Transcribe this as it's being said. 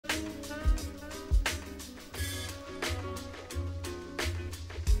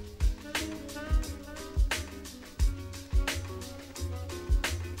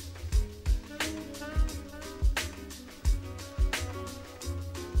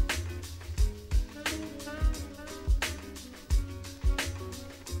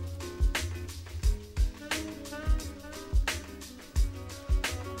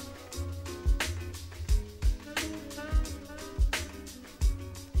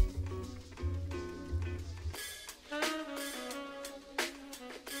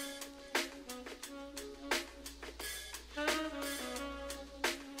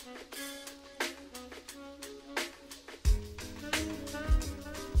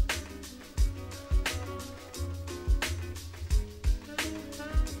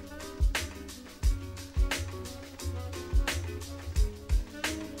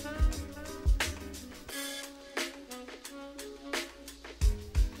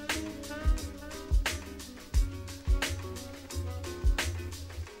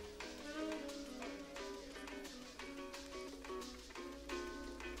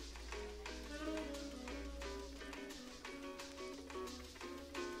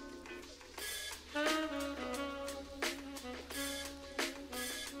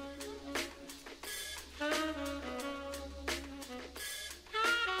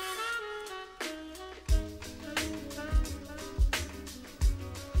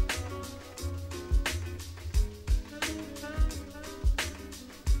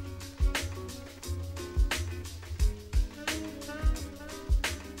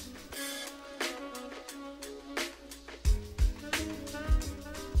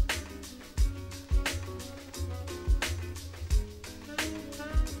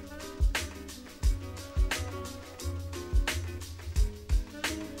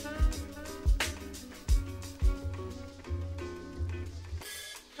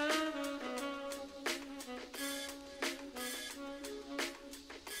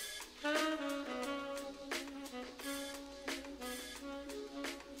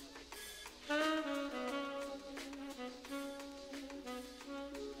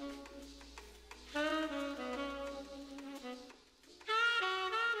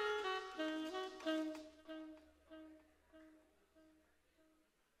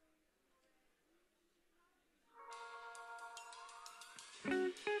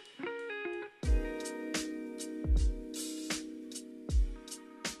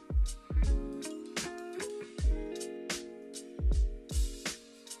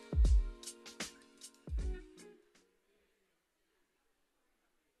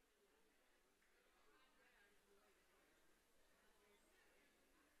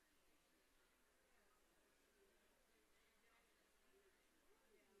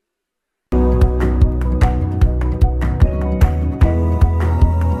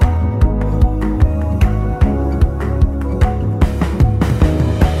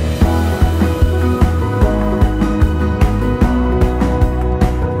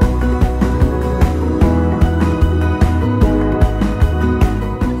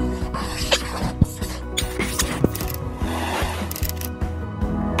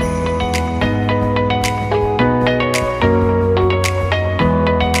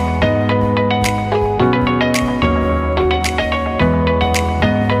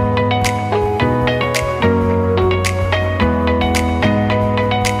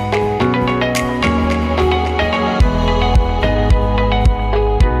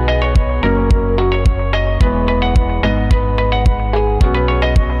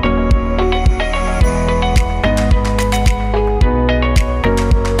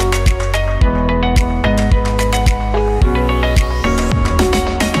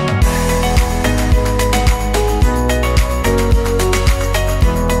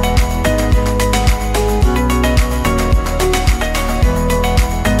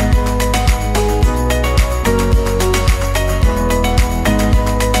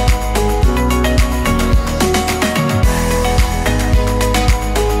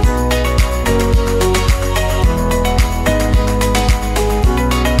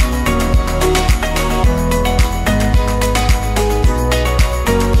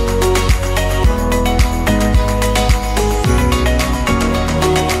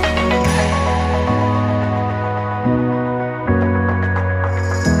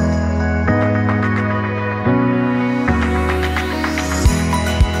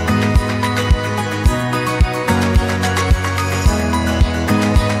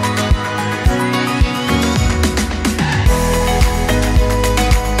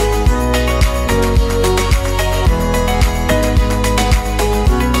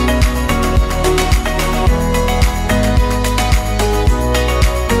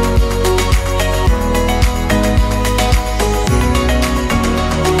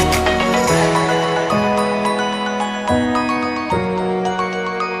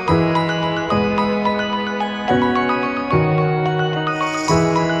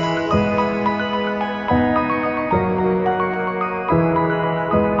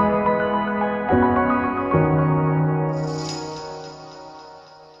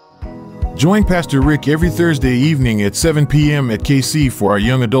Join Pastor Rick every Thursday evening at 7 p.m. at KC for our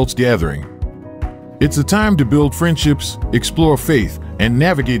Young Adults Gathering. It's a time to build friendships, explore faith, and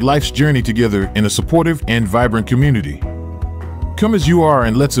navigate life's journey together in a supportive and vibrant community. Come as you are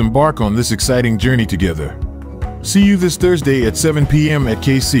and let's embark on this exciting journey together. See you this Thursday at 7 p.m. at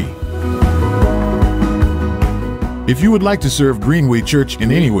KC. If you would like to serve Greenway Church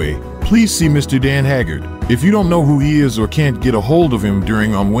in any way, please see Mr. Dan Haggard. If you don't know who he is or can't get a hold of him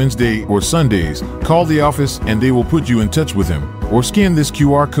during on Wednesday or Sundays, call the office and they will put you in touch with him. Or scan this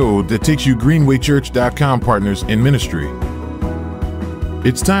QR code that takes you greenwaychurch.com Partners in Ministry.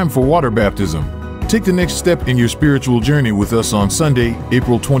 It's time for water baptism. Take the next step in your spiritual journey with us on Sunday,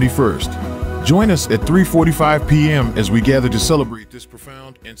 April 21st. Join us at 3:45 p.m. as we gather to celebrate this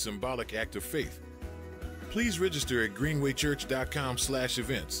profound and symbolic act of faith. Please register at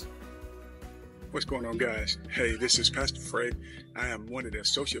greenwaychurch.com/events. What's going on, guys? Hey, this is Pastor Fred. I am one of the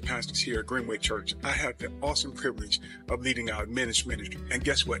associate pastors here at Greenway Church. I have the awesome privilege of leading our men's ministry. And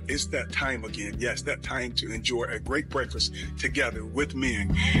guess what? It's that time again. Yes, that time to enjoy a great breakfast together with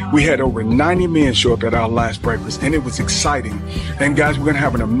men. We had over 90 men show up at our last breakfast, and it was exciting. And guys, we're going to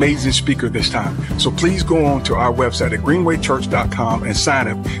have an amazing speaker this time. So please go on to our website at greenwaychurch.com and sign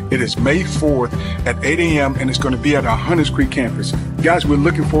up. It is May 4th at 8 a.m. and it's going to be at our Hunters Creek campus. Guys, we're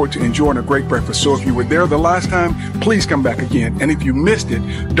looking forward to enjoying a great breakfast. So if you were there the last time, please come back again. And if you missed it,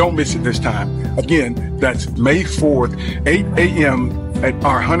 don't miss it this time. Again, that's May 4th, 8 a.m. at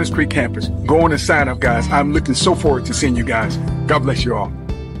our Hunters Creek campus. Go on and sign up, guys. I'm looking so forward to seeing you guys. God bless you all.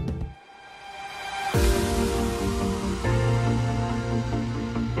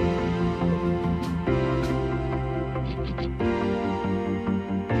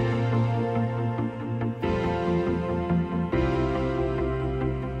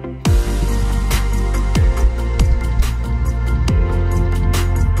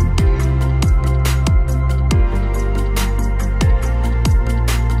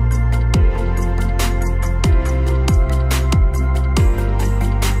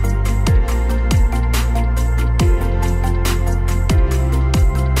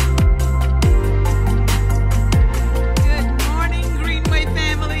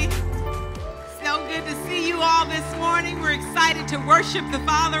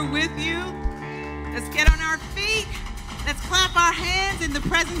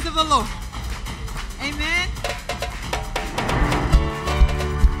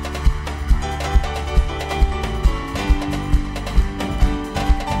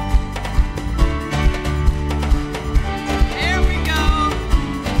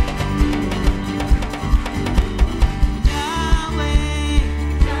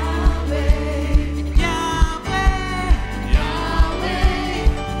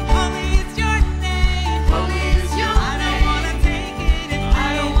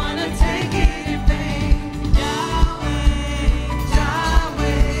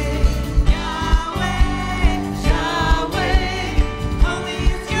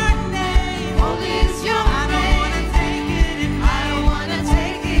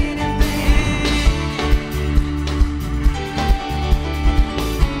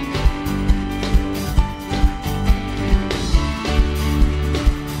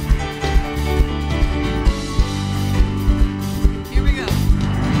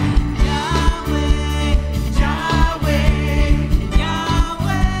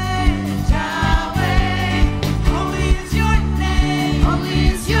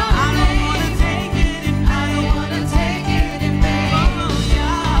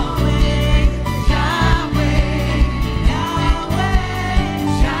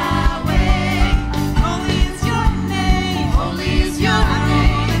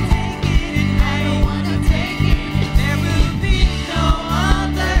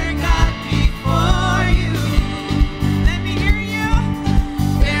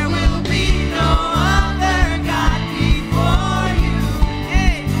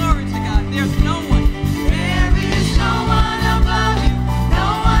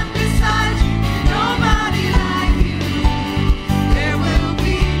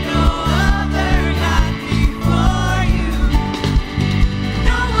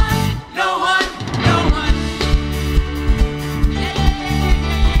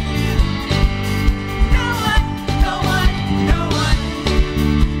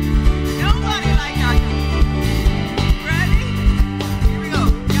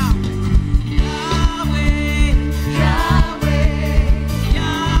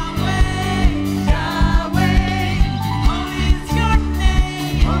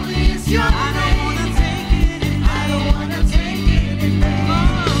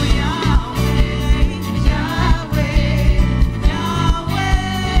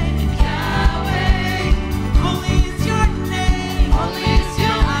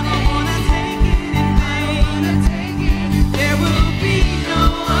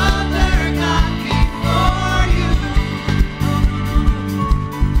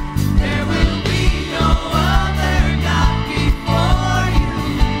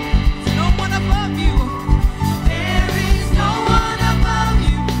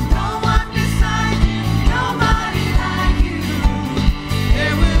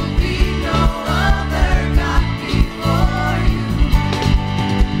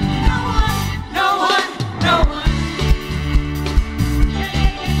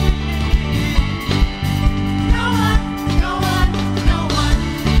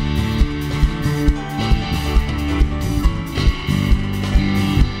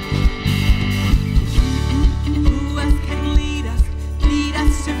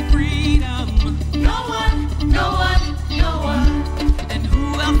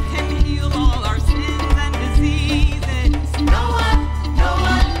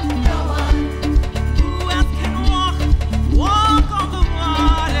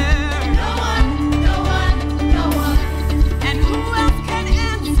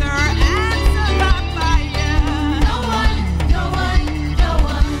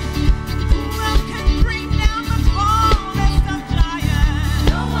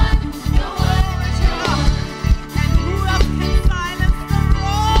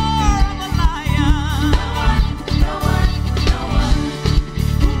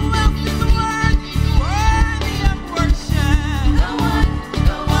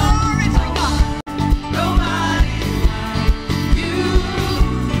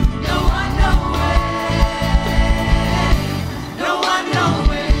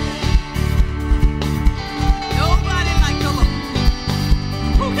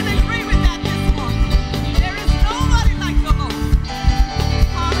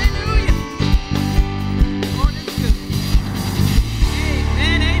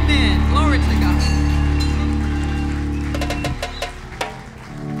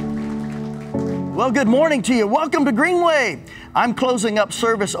 Well, good morning to you. Welcome to Greenway. I'm closing up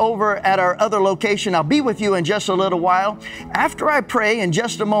service over at our other location. I'll be with you in just a little while. After I pray in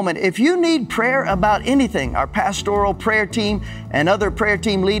just a moment, if you need prayer about anything, our pastoral prayer team and other prayer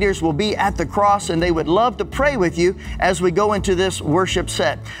team leaders will be at the cross, and they would love to pray with you as we go into this worship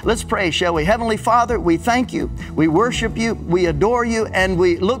set. Let's pray, shall we? Heavenly Father, we thank you. We worship you. We adore you, and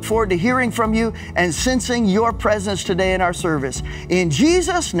we look forward to hearing from you and sensing your presence today in our service. In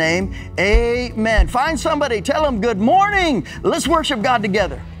Jesus' name, amen. Find somebody, tell them good morning. Let's worship God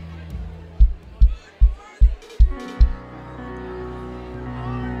together.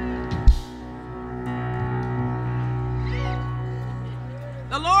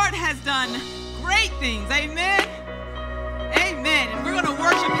 The Lord has done great things. Amen. Amen. And we're going to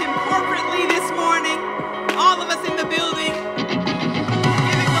worship Him corporately this morning. All of us in the building,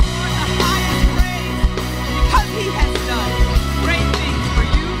 giving the Lord the highest praise because He has done great things for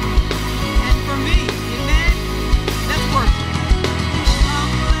you and for me. Amen. Let's worship.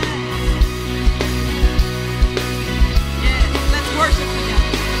 Yes, let's worship together.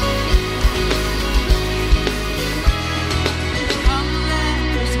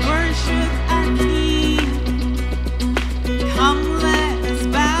 Worship our King. Come, let us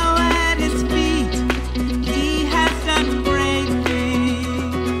bow at His feet. He has done great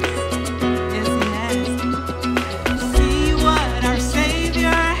things. Yes, He has. See what our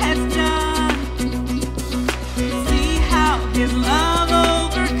Savior has done. See how His love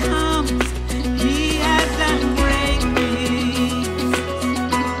overcomes. He has done great things.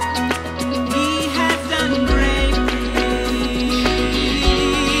 He has done great things.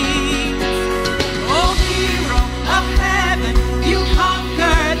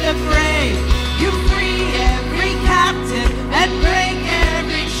 And break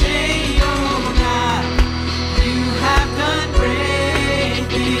every chain, oh God, you have done great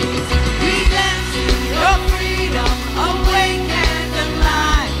things. We dance in your freedom, awake and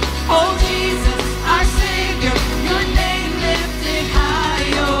alive. Oh Jesus, our Savior, your name lifted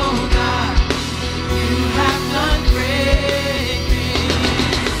high, oh God, you have done great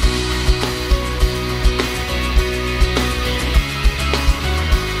things.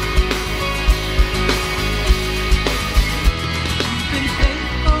 Been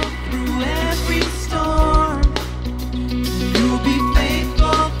faithful through every storm. You'll be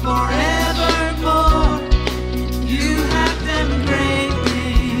faithful forevermore. You have done great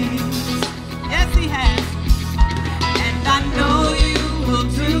things. Yes, He has. And I know you will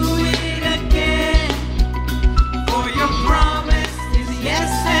do it again. For your promise is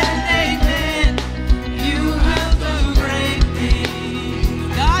yes and amen. You have done great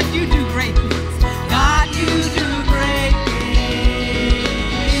things. God, you do great things. God, you do great things.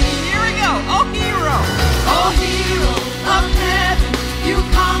 Here we go. Oh, hero. Oh, hero of heaven. You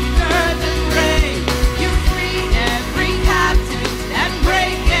conquered the grave. You free every captive and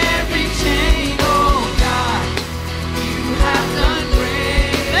break every chain. Oh, God, you have done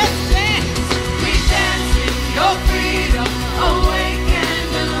great. Let's dance. We dance in your freedom, awake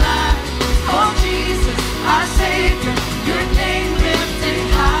and alive. Oh, Jesus, our Savior, your name lifted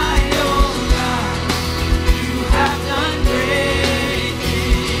high. Oh, God, you have done great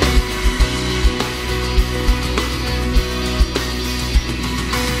things.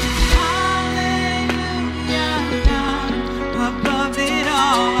 Hallelujah, God, above it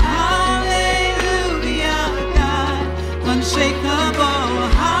all. Hallelujah, God, unshakable.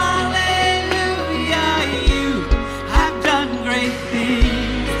 Hallelujah, you have done great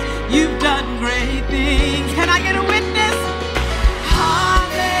things. You've done great things. Can I get a witness?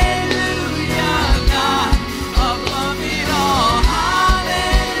 Hallelujah, God, above it all.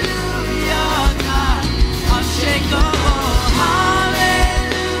 Hallelujah, God, unshakable.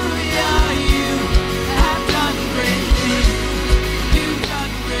 Hallelujah, you have done great things. You've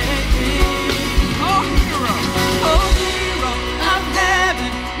done great things. Oh, hero of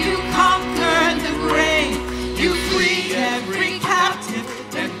heaven, you conquered the grave. You free every captive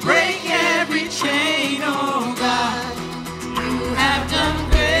and break every chain. Oh God, you have done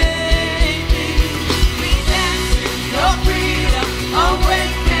great things. We dance in your freedom,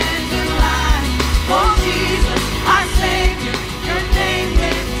 awake and alive. Oh Jesus, our Savior, your name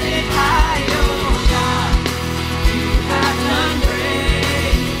lifted high. Oh God, you have done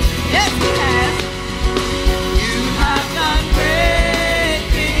great. Yes, He has. You have done great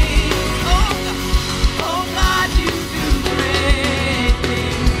things. Oh God, you do great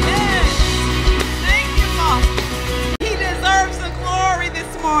things. Yes. Thank you, Lord. He deserves the glory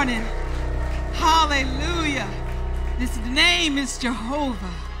this morning. Hallelujah. His name is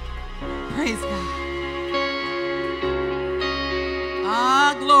Jehovah. Praise God.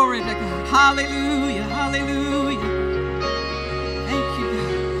 Ah, glory to God. Hallelujah, hallelujah. Thank you, God.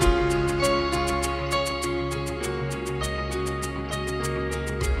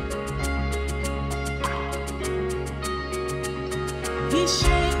 He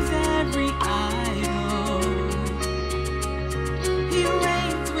shames every idol. He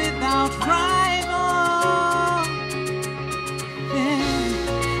reigns without rival.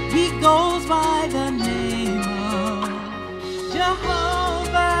 Yeah. He goes by the name of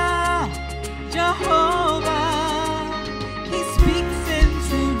Jehovah, Jehovah. He speaks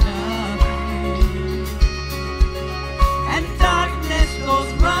into nothing, and darkness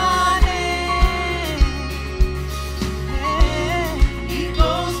goes running. Yeah. He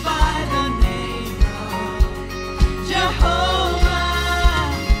goes by the name of Jehovah,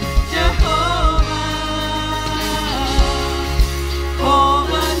 Jehovah. Call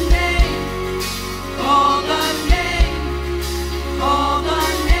the name, call the name, call the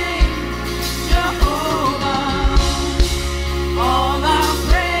name, Jehovah. All our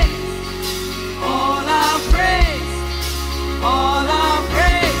praise, all our praise, all our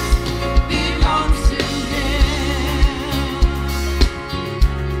praise belongs to Him.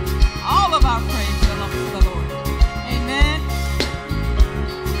 All of our praise belongs to the Lord. Amen.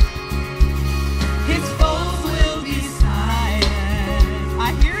 His foes will be silent. I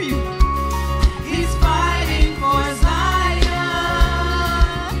hear you. He's fighting for Zion.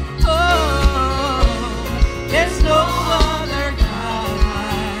 Oh, there's no other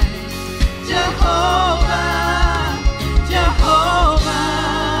God. Jehovah, Jehovah.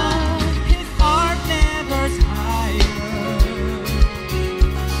 His heart never tired.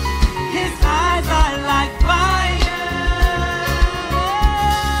 His eyes are like fire.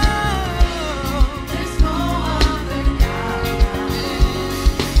 There's no other God.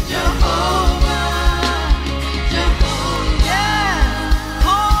 Jehovah, Jehovah. Yeah.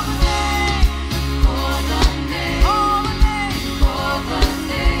 Call the name, call the name, call the name, call the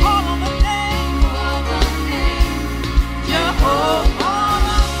name, call on the name, call the name. Jehovah. All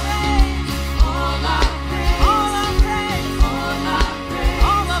our praise, all our praise, all our praise, all our praise,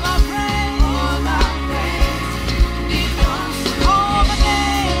 all of our praise, all our praise belongs to call the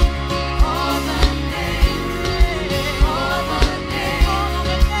name, call the name, call the name, call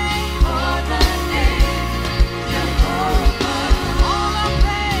the name, call the name. Jehovah. All our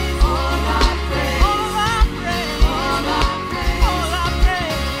praise, all our praise, all our praise, all our praise, all our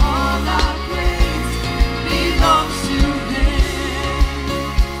praise, all our praise belongs to Him.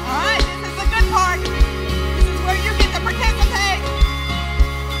 All right, this is the good part. This is where you get to participate.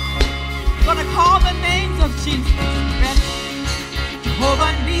 You're gonna call the names of Jesus. Ready?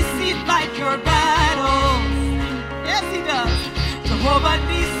 Jehovah Nissi, fight your battles. Yes, He does. Jehovah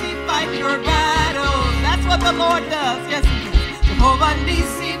Nissi, fight your battles. That's what the Lord does. Yes, He does. Jehovah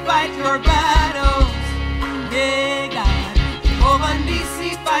Nissi, fight your battles. Yeah, God. Jehovah Nissi,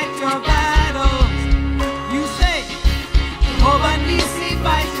 fight your battles. You say, Jehovah Nissi,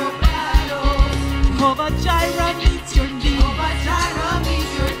 fight your battles. Jehovah Jireh meets your needs. Jehovah Jireh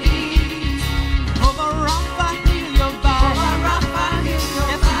meets your needs. Jehovah Rapha, heal your body. Jehovah Rapha, heal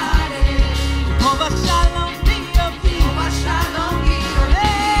your body. Jehovah Shalom, be your peace. Jehovah Shalom, be your peace.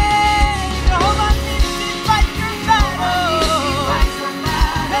 Hey, Jehovah Nissi, fight your battles. Fight your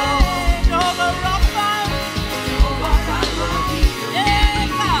battles. Hey, Jehovah Rapha. Jehovah Rapha, heal your needs. Yeah,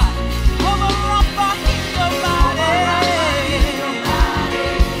 God.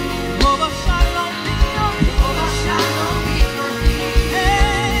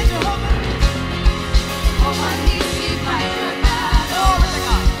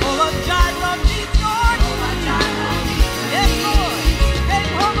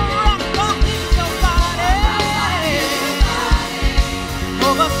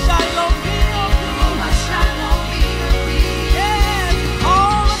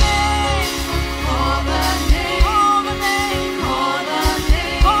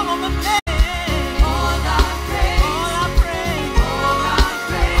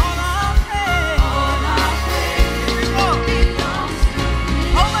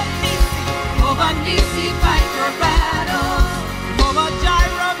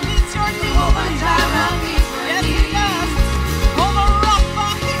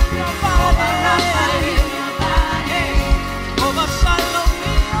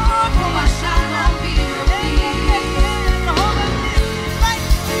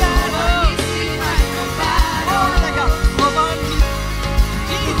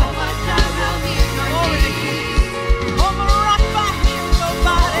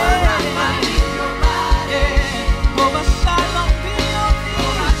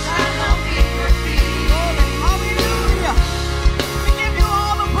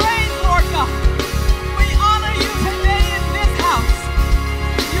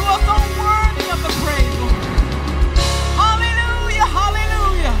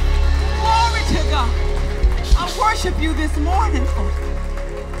 worship you this morning, Lord.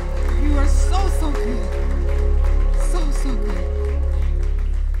 You are so, so good. So, so good.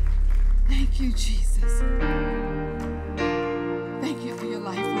 Thank you, Jesus. Thank you for your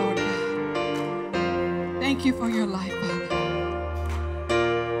life, Lord God. Thank you for your life, Father.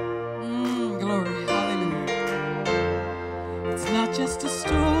 Glory, hallelujah. It's not just a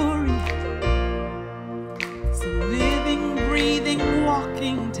story. It's a living, breathing,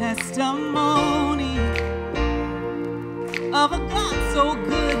 walking testimony of a God so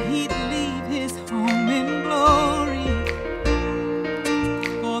good he'd leave his home in glory.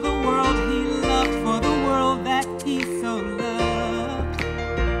 For the world he loved, for the world that he so loved.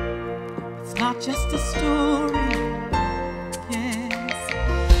 It's not just a story, yes.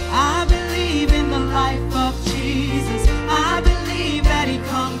 I believe in the life of Jesus. I believe that he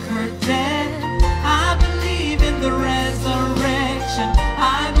conquered death. I believe in the resurrection.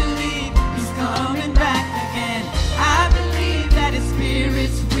 I believe he's coming back again. I believe that his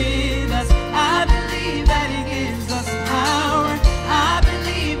spirit's with us. I believe that he gives us power. I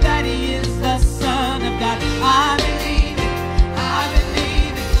believe that he is the Son of God. I believe it. I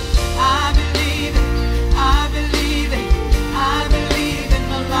believe it. I believe it. I believe it. I believe in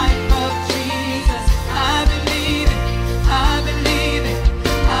the life of Jesus. I believe it. I believe it.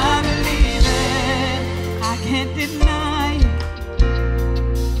 I believe it. I can't deny it.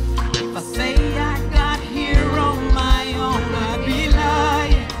 If I say I got here on my own, I'd be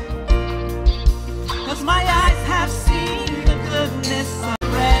lying. 'Cause my eyes have seen the goodness of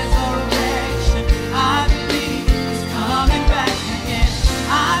resurrection. I believe he's coming back again.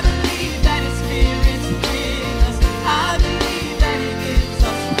 I believe that his spirit's with us. I believe that he gives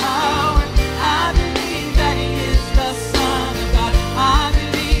us power. I believe that he is the Son of God. I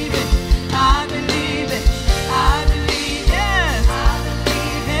believe it. I believe it. I believe, yes. I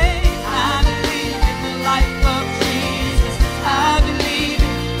believe it. I believe in the life of Jesus. I believe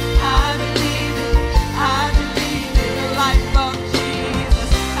it. I believe it. I believe in the life of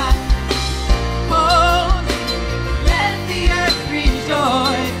Jesus. Oh, let the earth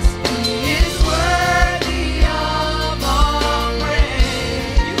rejoice. He is worthy of all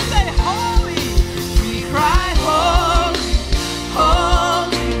praise. You say holy. We cry holy,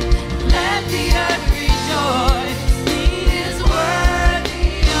 holy. Let the earth rejoice. He is worthy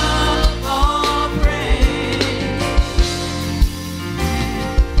of all praise.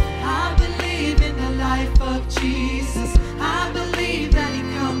 I believe in the life of Jesus. I believe that he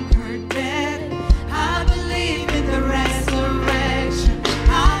conquered death. I believe in the resurrection.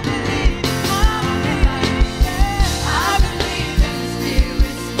 I believe I believe in the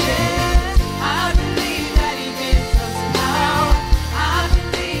Spirit's death. I believe that he gives us power. I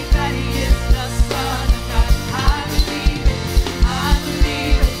believe that he is the Son of God. I believe it. I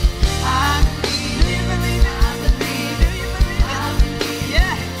believe it. I believe it. Do you believe it? I believe it. Do you believe it? I believe it.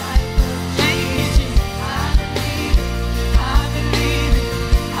 Yeah. Thank you, Jesus. I believe it. I believe it.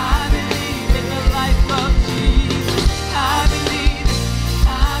 I believe in the life of Jesus. I believe it.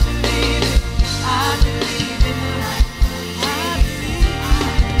 I believe it. I believe in the life. I believe it.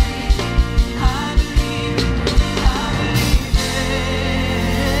 I believe it. I believe it.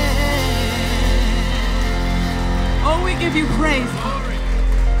 Oh, we give you praise.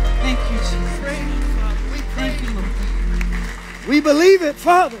 Thank you, Jesus. Thank you, Lord. We believe it,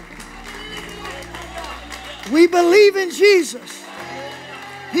 Father. We believe in Jesus.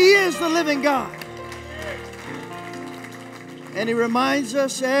 He is the living God. And he reminds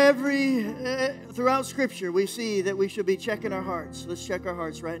us throughout Scripture, we see that we should be checking our hearts. Let's check our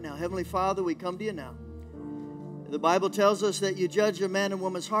hearts right now. Heavenly Father, we come to you now. The Bible tells us that you judge a man and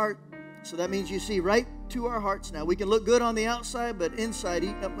woman's heart. So that means you see right to our hearts now. We can look good on the outside, but inside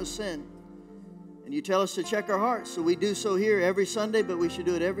eaten up with sin. And you tell us to check our hearts. So we do so here every Sunday, but we should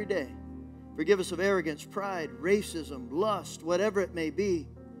do it every day. Forgive us of arrogance, pride, racism, lust, whatever it may be.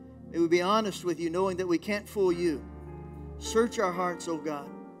 May we be honest with you, knowing that we can't fool you. Search our hearts, O God.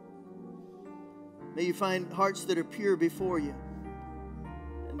 May you find hearts that are pure before you.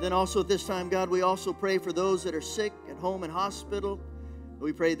 And then also at this time, God, we also pray for those that are sick at home and hospital.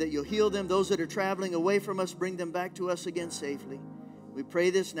 We pray that you'll heal them. Those that are traveling away from us, bring them back to us again safely. We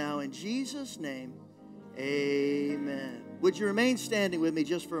pray this now in Jesus' name. Amen. Would you remain standing with me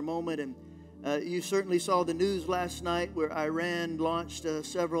just for a moment? And you certainly saw the news last night where Iran launched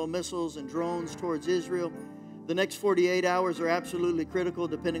several missiles and drones towards Israel. The next 48 hours are absolutely critical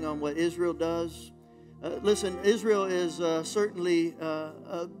depending on what Israel does. Listen, Israel is certainly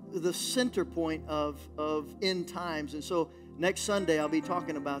the center point of end times. And so next Sunday I'll be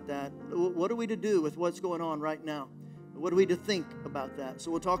talking about that. What are we to do with what's going on right now? What are we to think about that? So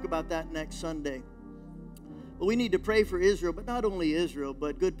we'll talk about that next Sunday. But we need to pray for Israel, but not only Israel,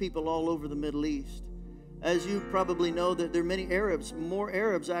 but good people all over the Middle East. As you probably know, that there are many Arabs, more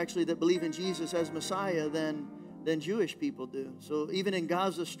Arabs actually, that believe in Jesus as Messiah than Jewish people do. So even in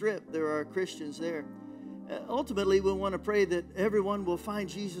Gaza Strip, there are Christians there. Ultimately, we want to pray that everyone will find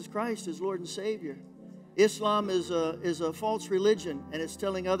Jesus Christ as Lord and Savior. Islam is a false religion, and it's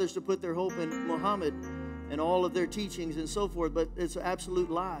telling others to put their hope in Muhammad and all of their teachings and so forth, but it's an absolute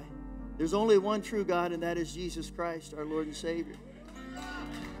lie. There's only one true God, and that is Jesus Christ, our Lord and Savior.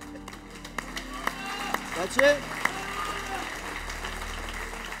 That's it.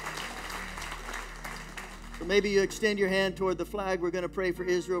 So maybe you extend your hand toward the flag. We're going to pray for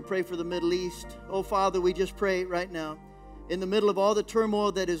Israel, pray for the Middle East. Oh, Father, we just pray right now. In the middle of all the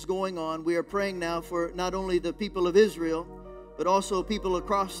turmoil that is going on, we are praying now for not only the people of Israel, but also people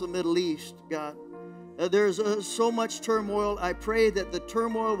across the Middle East, God. There's so much turmoil. I pray that the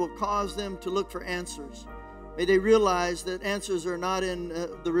turmoil will cause them to look for answers. May they realize that answers are not in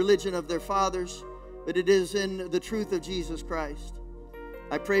the religion of their fathers, but it is in the truth of Jesus Christ.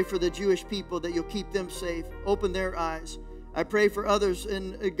 I pray for the Jewish people that you'll keep them safe, open their eyes. I pray for others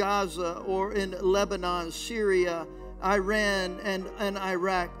in Gaza or in Lebanon, Syria, Iran, and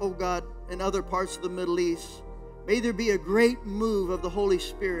Iraq, oh God, and other parts of the Middle East. May there be a great move of the Holy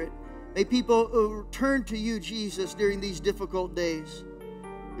Spirit. May people turn to you, Jesus, during these difficult days.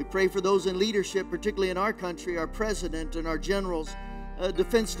 We pray for those in leadership, particularly in our country, our president and our generals,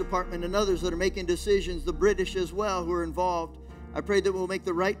 Defense Department and others that are making decisions, the British as well who are involved. I pray that we'll make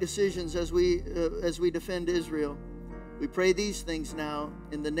the right decisions as we defend Israel. We pray these things now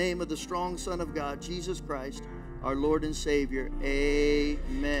in the name of the strong Son of God, Jesus Christ, our Lord and Savior.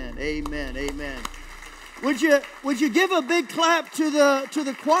 Amen. Amen. Amen. Would you give a big clap to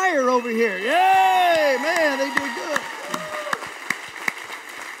the choir over here? Yay, man, they do good.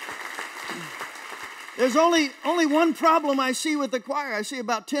 There's only one problem I see with the choir. I see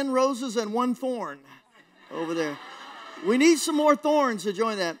about 10 roses and one thorn over there. We need some more thorns to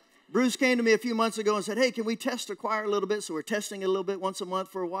join that. Bruce came to me a few months ago and said, hey, can we test the choir a little bit? So we're testing it a little bit once a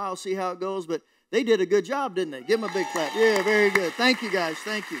month for a while, see how it goes. But they did a good job, didn't they? Give them a big clap. Yeah, very good. Thank you, guys.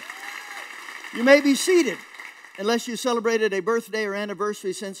 Thank you. You may be seated. Unless you celebrated a birthday or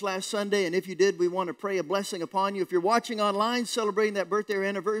anniversary since last Sunday, and if you did, we want to pray a blessing upon you. If you're watching online celebrating that birthday or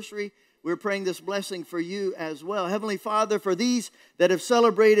anniversary, we're praying this blessing for you as well. Heavenly Father, for these that have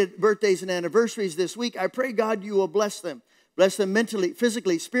celebrated birthdays and anniversaries this week, I pray, God, you will bless them. Bless them mentally,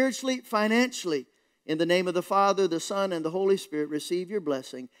 physically, spiritually, financially. In the name of the Father, the Son, and the Holy Spirit, receive your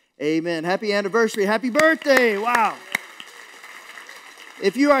blessing. Amen. Happy anniversary. Happy birthday. Wow.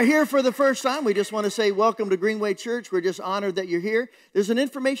 If you are here for the first time, we just want to say welcome to Greenway Church. We're just honored that you're here. There's an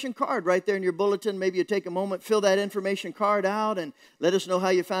information card right there in your bulletin. Maybe you take a moment, fill that information card out, and let us know how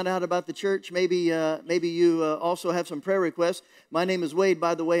you found out about the church. Maybe you also have some prayer requests. My name is Wade,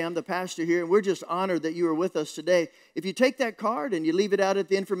 by the way. I'm the pastor here, and we're just honored that you are with us today. If you take that card and you leave it out at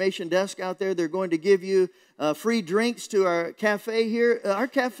the information desk out there, they're going to give you free drinks to our cafe here. Our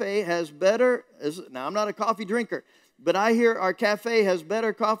cafe has better, now I'm not a coffee drinker, but I hear our cafe has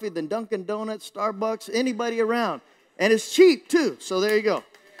better coffee than Dunkin' Donuts, Starbucks, anybody around. And it's cheap, too. So there you go.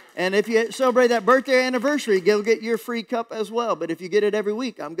 And if you celebrate that birthday anniversary, go get your free cup as well. But if you get it every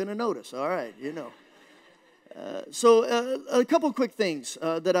week, I'm going to notice. All right, you know. So a couple quick things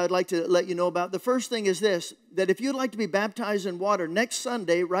that I'd like to let you know about. The first thing is this, that if you'd like to be baptized in water, next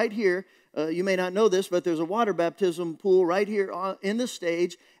Sunday right here, you may not know this, but there's a water baptism pool right here in the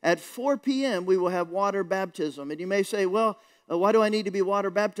stage. At 4 p.m., we will have water baptism. And you may say, well, why do I need to be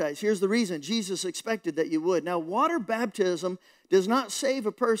water baptized? Here's the reason. Jesus expected that you would. Now, water baptism does not save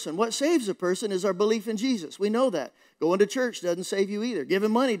a person. What saves a person is our belief in Jesus. We know that. Going to church doesn't save you either.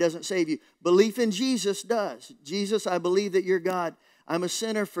 Giving money doesn't save you. Belief in Jesus does. Jesus, I believe that you're God. I'm a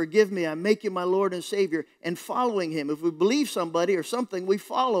sinner, forgive me, I make you my Lord and Savior, and following Him. If we believe somebody or something, we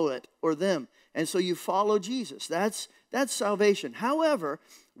follow it or them. And so you follow Jesus. That's salvation. However,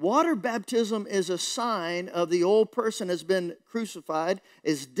 water baptism is a sign of the old person has been crucified,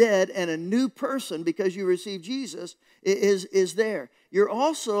 is dead, and a new person, because you receive Jesus, is there. You're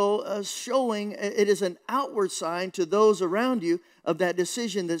also showing, it is an outward sign to those around you of that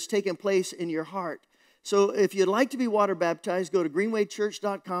decision that's taken place in your heart. So if you'd like to be water baptized, go to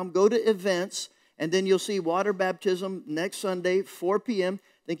greenwaychurch.com, go to events, and then you'll see water baptism next Sunday, 4 p.m.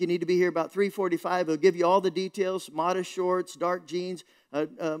 I think you need to be here about 3:45. It'll give you all the details, modest shorts, dark jeans,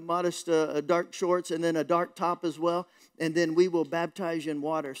 modest dark shorts, and then a dark top as well. And then we will baptize you in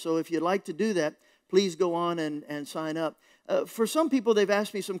water. So if you'd like to do that, please go on and sign up. For some people, they've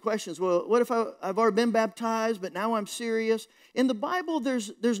asked me some questions. Well, what if I've already been baptized, but now I'm serious? In the Bible,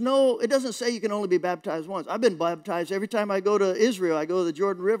 it doesn't say you can only be baptized once. I've been baptized every time I go to Israel. I go to the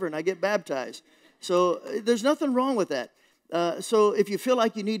Jordan River and I get baptized. So there's nothing wrong with that. So if you feel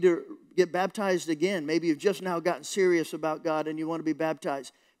like you need to get baptized again, maybe you've just now gotten serious about God and you want to be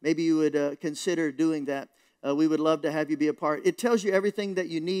baptized, maybe you would consider doing that. We would love to have you be a part. It tells you everything that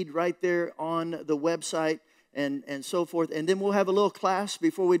you need right there on the website and so forth. And then we'll have a little class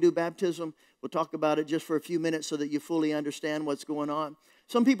before we do baptism. We'll talk about it just for a few minutes so that you fully understand what's going on.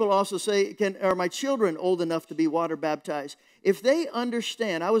 Some people also say, are my children old enough to be water baptized? If they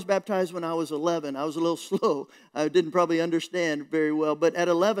understand, I was baptized when I was 11. I was a little slow. I didn't probably understand very well. But at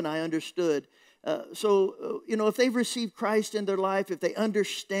 11, I understood. If they've received Christ in their life, if they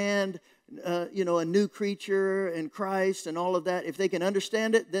understand, a new creature in Christ and all of that, if they can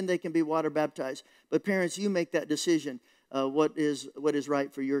understand it, then they can be water baptized. But parents, you make that decision, what is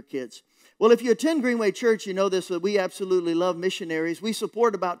right for your kids. Well, if you attend Greenway Church, you know this, that we absolutely love missionaries. We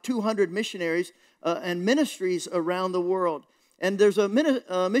support about 200 missionaries and ministries around the world. And there's a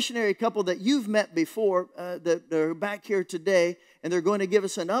missionary couple that you've met before that are back here today, and they're going to give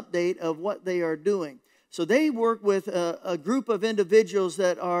us an update of what they are doing. So they work with a group of individuals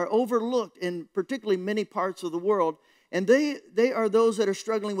that are overlooked in particularly many parts of the world, and they are those that are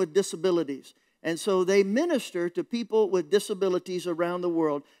struggling with disabilities. And so they minister to people with disabilities around the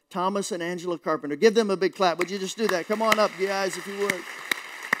world. Thomas and Angela Carpenter. Give them a big clap. Would you just do that? Come on up, you guys, if you would.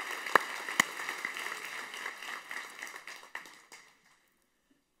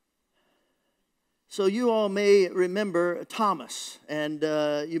 So you all may remember Thomas, and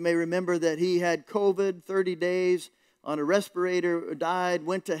you may remember that he had COVID, 30 days on a respirator, died,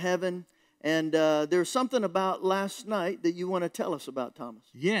 went to heaven. And there's something about last night that you want to tell us about, Thomas.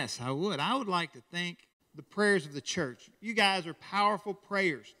 Yes, I would. I would like to thank the prayers of the church. You guys are powerful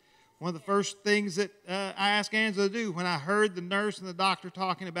prayers. One of the first things that I asked Angela to do when I heard the nurse and the doctor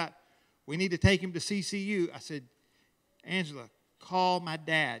talking about we need to take him to CCU, I said, Angela, call my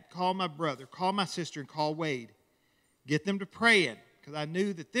dad, call my brother, call my sister, and call Wade. Get them to praying, because I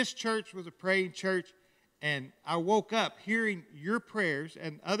knew that this church was a praying church. And I woke up hearing your prayers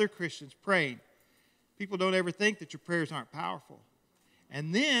and other Christians praying. People don't ever think that your prayers aren't powerful.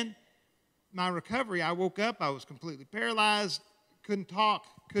 And then my recovery, I woke up, I was completely paralyzed, couldn't talk,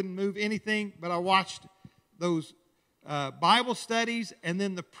 couldn't move anything, but I watched those Bible studies and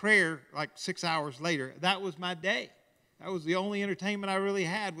then the prayer like 6 hours later. That was my day. That was the only entertainment I really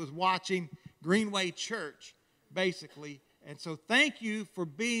had, was watching Greenway Church, basically. And so thank you for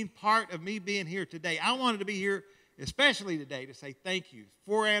being part of me being here today. I wanted to be here, especially today, to say thank you.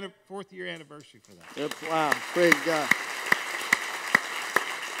 Fourth year anniversary for that. Yep, wow, praise God.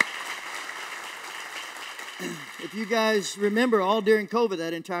 If you guys remember, all during COVID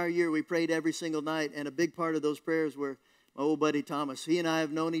that entire year, we prayed every single night. And a big part of those prayers were my old buddy Thomas. He and I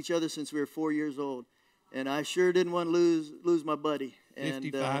have known each other since we were 4 years old. And I sure didn't want to lose my buddy. And,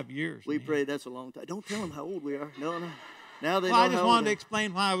 55 years. We man. prayed. That's a long time. Don't tell them how old we are. No. Now they know I just how wanted old to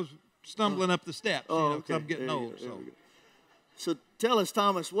explain why I was stumbling up the steps, because I'm getting old. So tell us,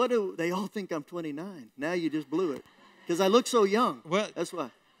 Thomas, what do they all think I'm 29? Now you just blew it. Because I look so young. Well, that's why.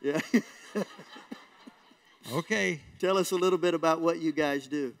 Yeah. Okay. Tell us a little bit about what you guys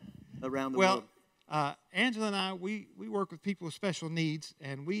do around the world. Well, Angela and I, we work with people with special needs,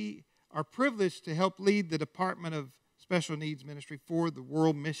 and we are privileged to help lead the Department of Special Needs Ministry for the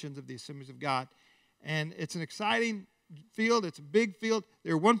World Missions of the Assemblies of God. And it's an exciting field. It's a big field.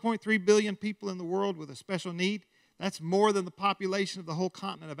 There are 1.3 billion people in the world with a special need. That's more than the population of the whole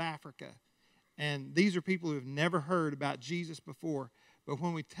continent of Africa. And these are people who have never heard about Jesus before. But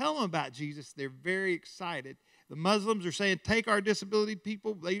when we tell them about Jesus, they're very excited. The Muslims are saying, take our disability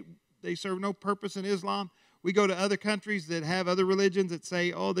people. They serve no purpose in Islam. We go to other countries that have other religions that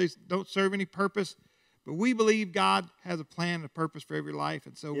say, oh, they don't serve any purpose. But we believe God has a plan and a purpose for every life.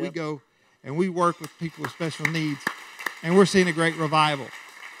 And so we go and we work with people with special needs. And we're seeing a great revival.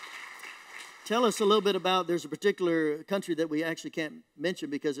 Tell us a little bit about, there's a particular country that we actually can't mention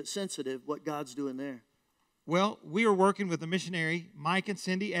because it's sensitive, what God's doing there. Well, we are working with a missionary, Mike and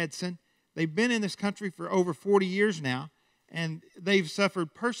Cindy Edson. They've been in this country for over 40 years now, and they've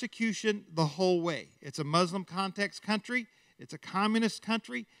suffered persecution the whole way. It's a Muslim context country. It's a communist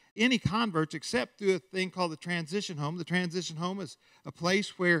country. Any converts, except through a thing called the transition home. The transition home is a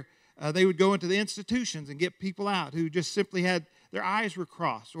place where they would go into the institutions and get people out who just simply had their eyes were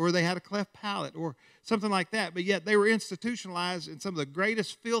crossed, or they had a cleft palate, or something like that. But yet they were institutionalized in some of the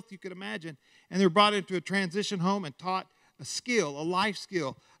greatest filth you could imagine. And they were brought into a transition home and taught a skill, a life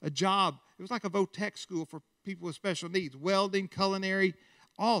skill, a job. It was like a VOTEC school for people with special needs, welding, culinary,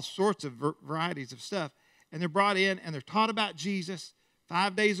 all sorts of varieties of stuff. And they're brought in and they're taught about Jesus.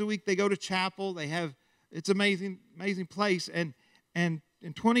 5 days a week they go to chapel. It's amazing, amazing place. And in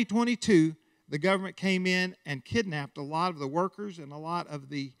 2022, the government came in and kidnapped a lot of the workers and a lot of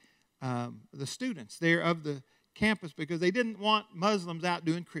the students there of the campus because they didn't want Muslims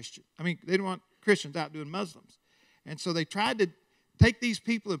outdoing Christians. They didn't want Christians outdoing Muslims. And so they tried to take these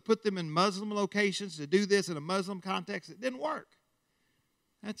people and put them in Muslim locations to do this in a Muslim context. It didn't work.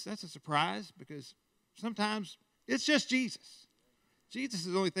 That's a surprise because sometimes it's just Jesus. Jesus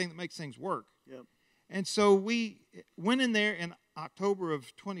is the only thing that makes things work. Yep. And so we went in there in October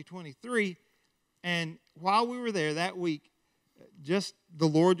of 2023, and while we were there that week, the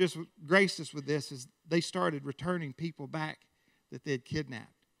Lord just graced us with this as they started returning people back that they had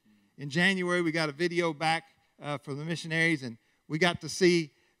kidnapped. In January, we got a video back from the missionaries, and we got to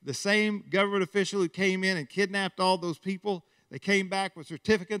see the same government official who came in and kidnapped all those people. They came back with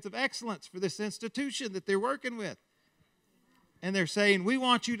certificates of excellence for this institution that they're working with. And they're saying, we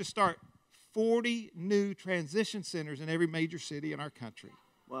want you to start 40 new transition centers in every major city in our country.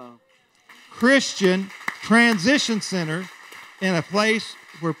 Wow. Christian transition center in a place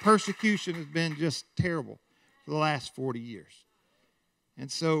where persecution has been just terrible for the last 40 years. And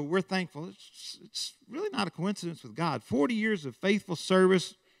so we're thankful. It's really not a coincidence with God. 40 years of faithful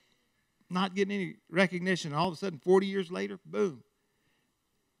service, not getting any recognition, and all of a sudden 40 years later, boom.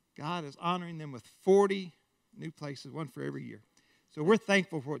 God is honoring them with 40 new places, one for every year. So we're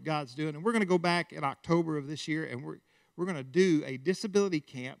thankful for what God's doing. And we're going to go back in October of this year, and we're going to do a disability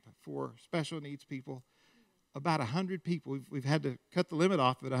camp for special needs people, about 100 people. We've had to cut the limit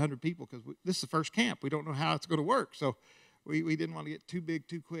off at 100 people because this is the first camp. We don't know how it's going to work. So we didn't want to get too big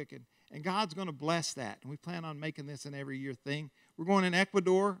too quick. And God's going to bless that. And we plan on making this an every year thing. We're going in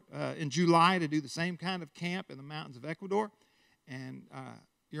Ecuador in July to do the same kind of camp in the mountains of Ecuador. And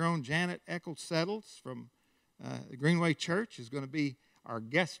your own Janet Eccles Settles from the Greenway Church is going to be our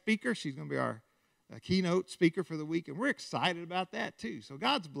guest speaker. She's going to be our keynote speaker for the week. And we're excited about that too. So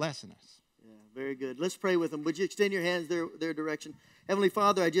God's blessing us. Yeah, very good. Let's pray with them. Would you extend your hands their direction? Heavenly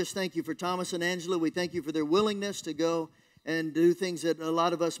Father, I just thank you for Thomas and Angela. We thank you for their willingness to go and do things that a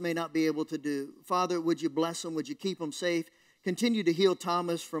lot of us may not be able to do. Father, would you bless them? Would you keep them safe? Continue to heal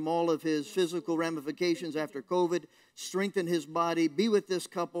Thomas from all of his physical ramifications after COVID. Strengthen his body. Be with this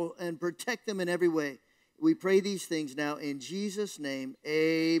couple and protect them in every way. We pray these things now in Jesus' name.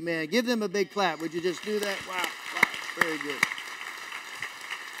 Amen. Give them a big clap. Would you just do that? Wow. Very good.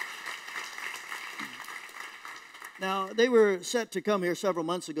 Now, they were set to come here several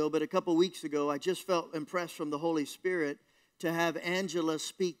months ago, but a couple weeks ago, I just felt impressed from the Holy Spirit to have Angela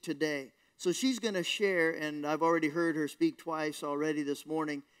speak today. So she's going to share, and I've already heard her speak twice already this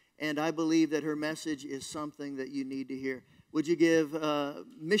morning, and I believe that her message is something that you need to hear. Would you give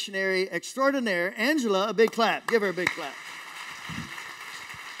missionary extraordinaire Angela a big clap? Give her a big clap.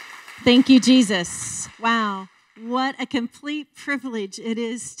 Thank you, Jesus. Wow. What a complete privilege it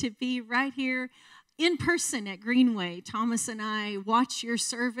is to be right here in person at Greenway. Thomas and I watch your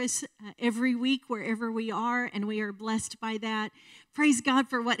service every week wherever we are, and we are blessed by that. Praise God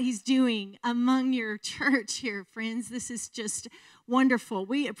for what he's doing among your church here, friends. This is just wonderful.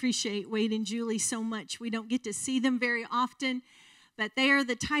 We appreciate Wade and Julie so much. We don't get to see them very often, but they are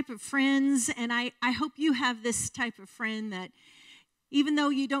the type of friends, and I hope you have this type of friend that even though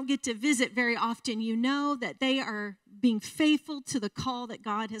you don't get to visit very often, you know that they are being faithful to the call that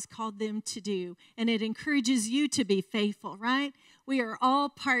God has called them to do. And it encourages you to be faithful, right? We are all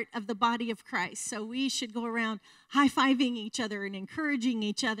part of the body of Christ. So we should go around high-fiving each other and encouraging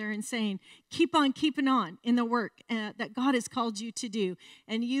each other and saying, keep on keeping on in the work that God has called you to do.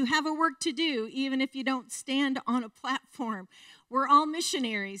 And you have a work to do, even if you don't stand on a platform. We're all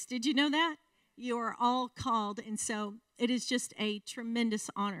missionaries. Did you know that? You are all called. And so it is just a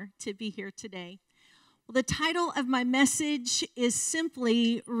tremendous honor to be here today. Well, the title of my message is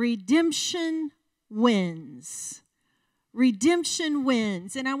simply Redemption Wins. Redemption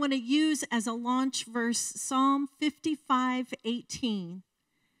wins. And I want to use as a launch verse Psalm 55:18.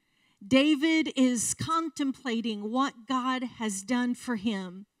 David is contemplating what God has done for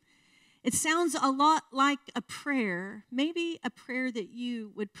him. It sounds a lot like a prayer, maybe a prayer that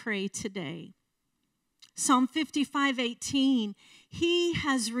you would pray today. Psalm 55:18, he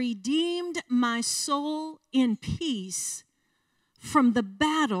has redeemed my soul in peace from the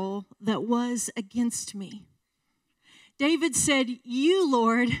battle that was against me. David said, you,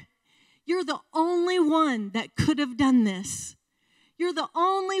 Lord, you're the only one that could have done this. You're the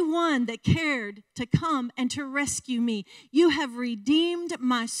only one that cared to come and to rescue me. You have redeemed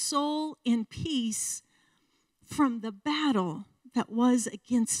my soul in peace from the battle that was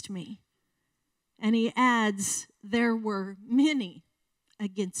against me. And he adds, there were many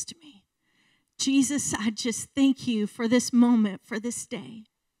against me. Jesus, I just thank you for this moment, for this day.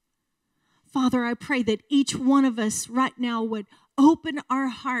 Father, I pray that each one of us right now would open our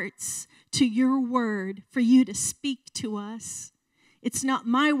hearts to your word for you to speak to us. It's not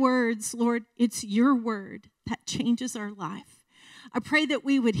my words, Lord, it's your word that changes our life. I pray that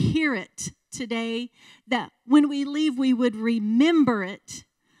we would hear it today, that when we leave, we would remember it.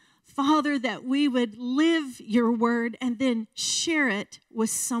 Father, that we would live your word and then share it with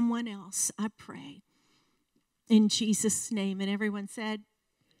someone else, I pray. In Jesus' name. And everyone said,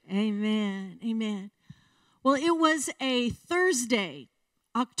 amen, amen. Well, it was a Thursday,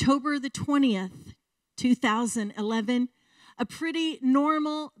 October the 20th, 2011, a pretty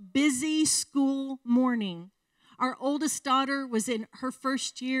normal, busy school morning. Our oldest daughter was in her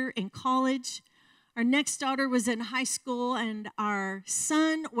first year in college. Our next daughter was in high school, and our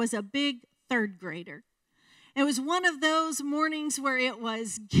son was a big third grader. It was one of those mornings where it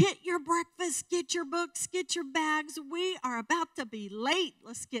was, get your breakfast, get your books, get your bags. We are about to be late.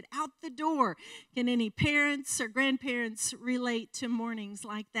 Let's get out the door. Can any parents or grandparents relate to mornings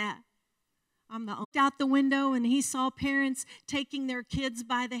like that? I'm the out the window, and he saw parents taking their kids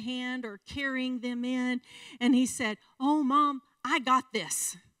by the hand or carrying them in, and he said, oh, Mom, I got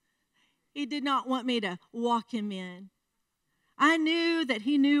this. He did not want me to walk him in. I knew that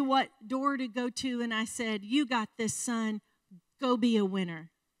he knew what door to go to, and I said, you got this, son. Go be a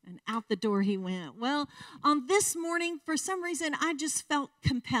winner. And out the door he went. Well, on this morning, for some reason, I just felt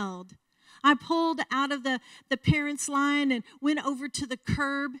compelled. I pulled out of the parents' line and went over to the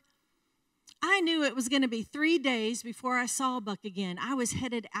curb. I knew it was going to be 3 days before I saw Buck again. I was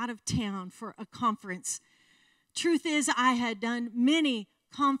headed out of town for a conference. Truth is, I had done many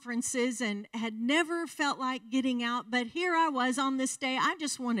conferences and had never felt like getting out, but here I was on this day. I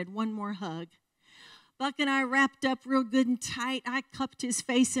just wanted one more hug. Buck and I wrapped up real good and tight. I cupped his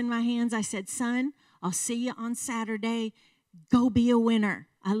face in my hands. I said, son, I'll see you on Saturday. Go be a winner.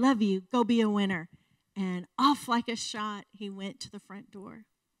 I love you. Go be a winner. And off like a shot, he went to the front door.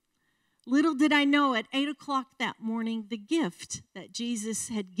 Little did I know at 8 o'clock that morning the gift that Jesus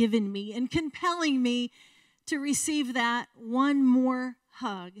had given me and compelling me to receive that one more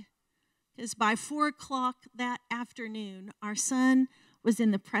hug. Because by 4 o'clock that afternoon, our son was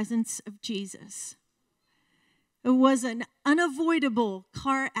in the presence of Jesus. It was an unavoidable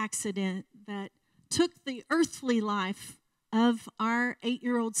car accident that took the earthly life of our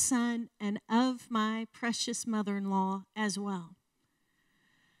 8-year-old son and of my precious mother-in-law as well.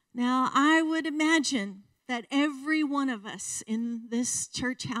 Now, I would imagine that every one of us in this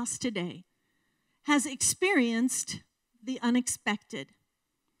church house today has experienced the unexpected.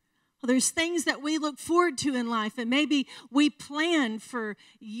 Well, there's things that we look forward to in life, and maybe we plan for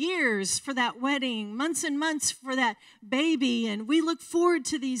years for that wedding, months and months for that baby, and we look forward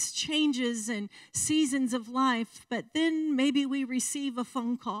to these changes and seasons of life, but then maybe we receive a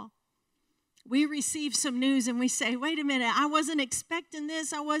phone call. We receive some news and we say, wait a minute, I wasn't expecting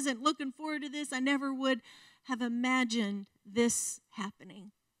this. I wasn't looking forward to this. I never would have imagined this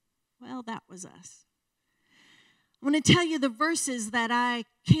happening. Well, that was us. I want to tell you the verses that I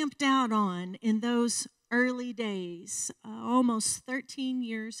camped out on in those early days, almost 13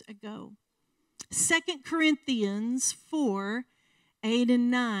 years ago. 2 Corinthians 4, 8 and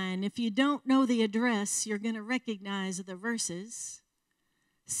 9. If you don't know the address, you're going to recognize the verses.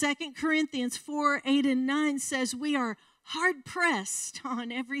 2 Corinthians 4, 8 and 9 says, we are hard-pressed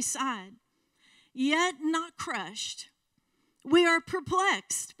on every side, yet not crushed. We are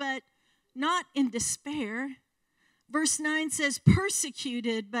perplexed, but not in despair. Verse 9 says,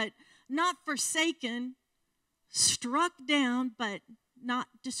 persecuted, but not forsaken, struck down, but not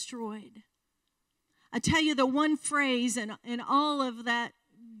destroyed. I tell you, the one phrase in all of that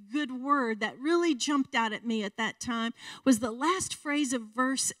good word that really jumped out at me at that time was the last phrase of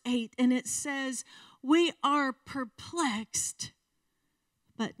verse 8, and it says, we are perplexed,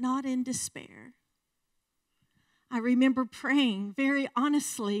 but not in despair. I remember praying very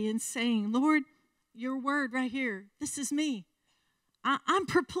honestly and saying, Lord, your word right here, this is me. I'm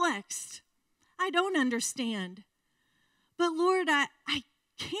perplexed. I don't understand. But Lord, I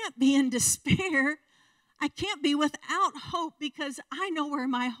can't be in despair. I can't be without hope because I know where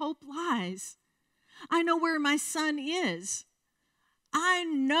my hope lies. I know where my son is. I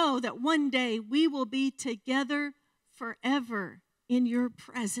know that one day we will be together forever in your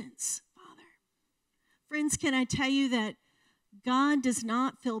presence, Father. Friends, can I tell you that God does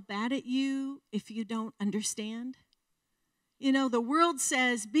not feel bad at you if you don't understand? You know, the world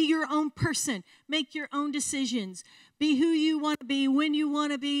says, be your own person, make your own decisions, be who you want to be, when you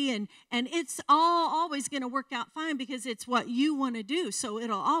want to be, and it's always going to work out fine because it's what you want to do, so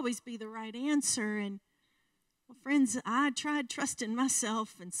it'll always be the right answer. And, well, friends, I tried trusting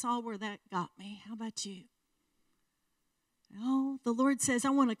myself and saw where that got me. How about you? Oh, the Lord says, I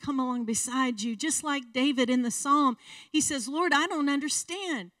want to come along beside you, just like David in the Psalm. He says, Lord, I don't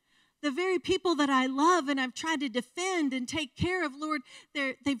understand. The very people that I love and I've tried to defend and take care of, Lord,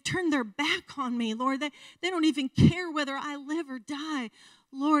 they've turned their back on me, Lord. They don't even care whether I live or die.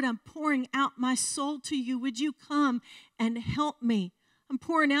 Lord, I'm pouring out my soul to you. Would you come and help me? I'm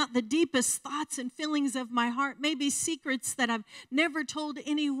pouring out the deepest thoughts and feelings of my heart, maybe secrets that I've never told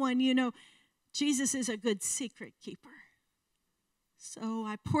anyone. You know, Jesus is a good secret keeper. So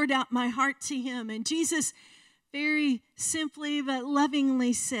I poured out my heart to him, and Jesus very simply but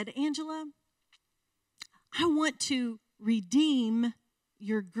lovingly said, Angela, I want to redeem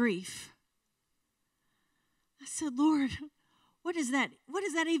your grief. I said, Lord, what does that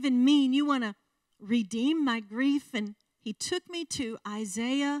even mean? You want to redeem my grief? And he took me to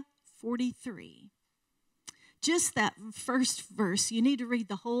Isaiah 43. Just that first verse. You need to read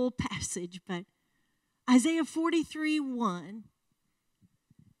the whole passage, but Isaiah 43:1.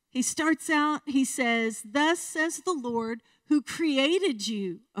 He starts out, he says, thus says the Lord who created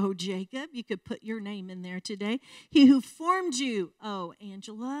you, O Jacob. You could put your name in there today. He who formed you, oh,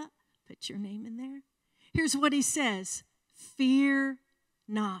 Angela, put your name in there. Here's what he says, fear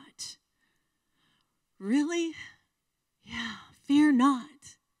not. Really? Yeah, fear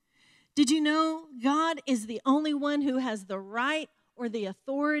not. Did you know God is the only one who has the right or the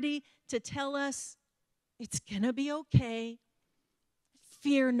authority to tell us it's going to be okay?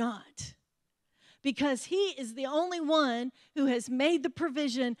 Fear not, because he is the only one who has made the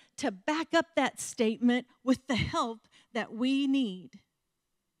provision to back up that statement with the help that we need.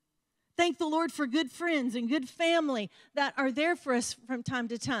 Thank the Lord for good friends and good family that are there for us from time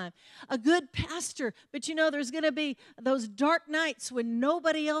to time. A good pastor, but you know there's going to be those dark nights when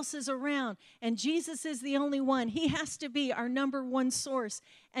nobody else is around, and Jesus is the only one. He has to be our number one source.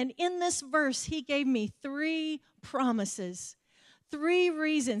 And in this verse, he gave me 3 promises. 3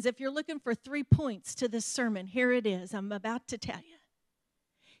 reasons. If you're looking for 3 points to this sermon, here it is. I'm about to tell you.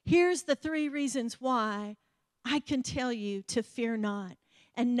 Here's the 3 reasons why I can tell you to fear not.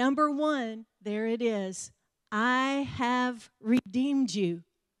 And number 1, there it is. I have redeemed you.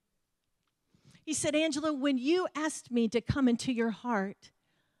 He said, Angela, when you asked me to come into your heart,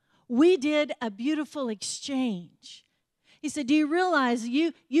 we did a beautiful exchange. He said, do you realize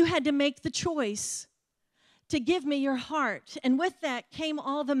you had to make the choice to give me your heart? And with that came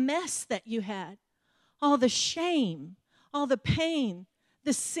all the mess that you had, all the shame, all the pain,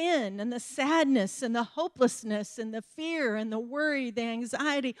 the sin and the sadness and the hopelessness and the fear and the worry, the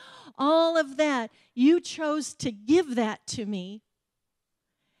anxiety, all of that. You chose to give that to me.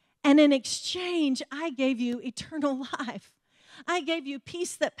 And in exchange, I gave you eternal life. I gave you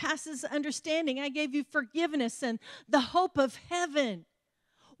peace that passes understanding. I gave you forgiveness and the hope of heaven.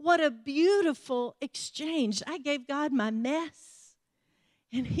 What a beautiful exchange. I gave God my mess,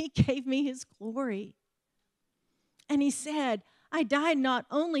 and he gave me his glory. And he said, I died not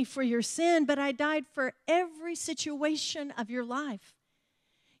only for your sin, but I died for every situation of your life.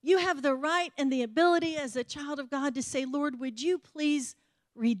 You have the right and the ability as a child of God to say, Lord, would you please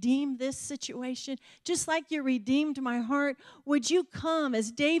redeem this situation? Just like you redeemed my heart, would you come as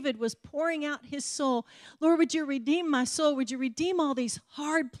David was pouring out his soul? Lord, would you redeem my soul? Would you redeem all these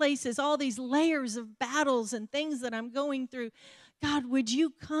hard places, all these layers of battles and things that I'm going through? God, would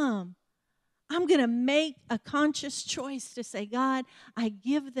you come? I'm going to make a conscious choice to say, God, I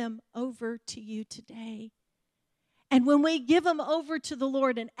give them over to you today. And when we give them over to the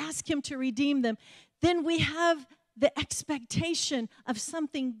Lord and ask him to redeem them, then we have the expectation of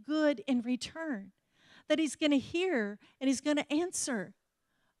something good in return that he's going to hear and he's going to answer.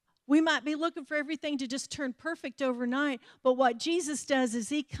 We might be looking for everything to just turn perfect overnight, but what Jesus does is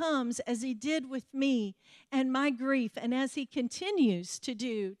he comes as he did with me and my grief, and as he continues to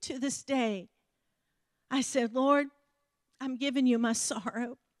do to this day. I said, Lord, I'm giving you my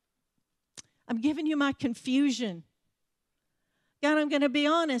sorrow. I'm giving you my confusion. God, I'm going to be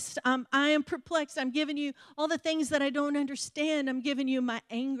honest. I am perplexed. I'm giving you all the things that I don't understand. I'm giving you my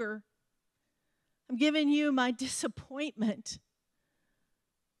anger. I'm giving you my disappointment.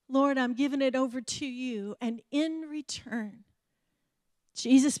 Lord, I'm giving it over to you. And in return,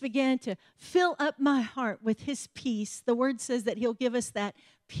 Jesus began to fill up my heart with his peace. The word says that he'll give us that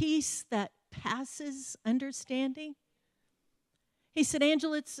peace that passes understanding. He said,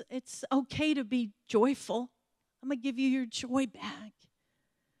 Angela, it's okay to be joyful. I'm going to give you your joy back.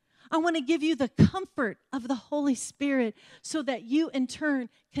 I want to give you the comfort of the Holy Spirit so that you, in turn,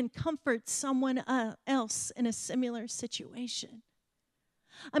 can comfort someone else in a similar situation.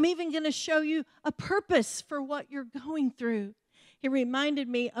 I'm even going to show you a purpose for what you're going through. He reminded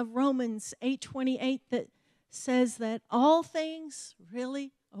me of Romans 8:28 that says that all things,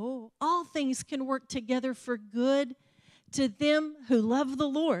 all things can work together for good to them who love the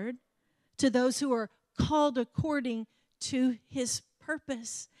Lord, to those who are called according to his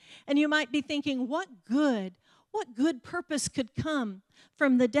purpose. And you might be thinking, what good purpose could come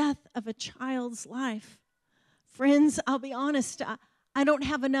from the death of a child's life? Friends, I'll be honest, I don't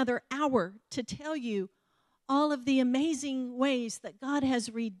have another hour to tell you all of the amazing ways that God has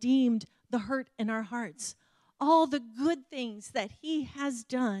redeemed the hurt in our hearts, all the good things that he has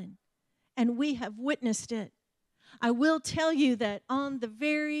done, and we have witnessed it. I will tell you that on the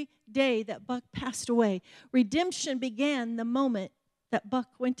very day that Buck passed away, redemption began the moment that Buck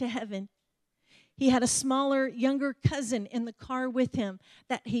went to heaven. He had a smaller, younger cousin in the car with him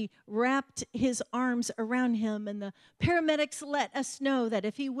that he wrapped his arms around him, and the paramedics let us know that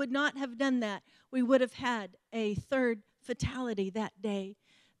if he would not have done that, we would have had a third fatality that day.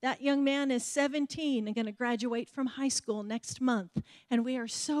 That young man is 17 and going to graduate from high school next month, and we are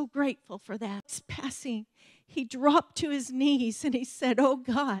so grateful for that. His passing, he dropped to his knees and he said, "Oh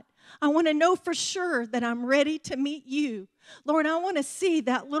God, I want to know for sure that I'm ready to meet you. Lord, I want to see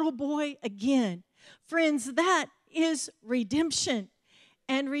that little boy again." Friends, that is redemption.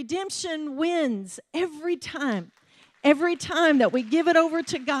 And redemption wins every time. Every time that we give it over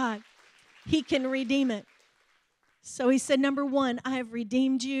to God, he can redeem it. So he said, number one, I have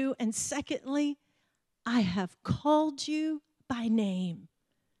redeemed you. And secondly, I have called you by name.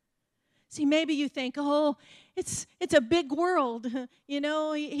 See, maybe you think, oh, it's a big world. You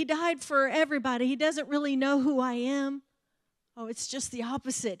know, he died for everybody. He doesn't really know who I am. Oh, it's just the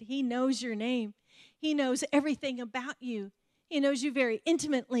opposite. He knows your name. He knows everything about you. He knows you very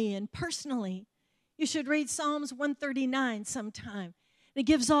intimately and personally. You should read Psalms 139 sometime. It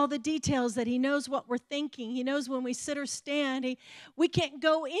gives all the details that he knows what we're thinking. He knows when we sit or stand. We can't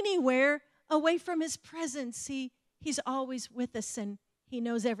go anywhere away from his presence. He's always with us, and he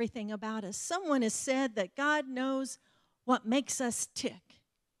knows everything about us. Someone has said that God knows what makes us tick.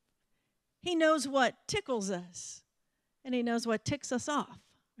 He knows what tickles us, and he knows what ticks us off,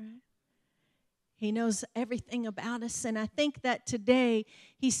 right? He knows everything about us, and I think that today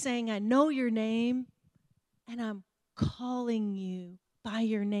he's saying, I know your name, and I'm calling you by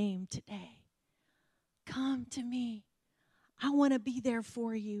your name today. Come to me. I want to be there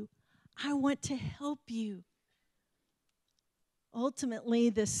for you. I want to help you.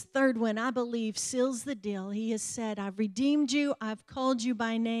 Ultimately, this third one, I believe, seals the deal. He has said, I've redeemed you. I've called you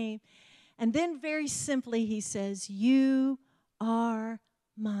by name. And then very simply, he says, you are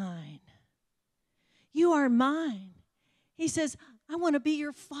mine. You are mine. He says, I want to be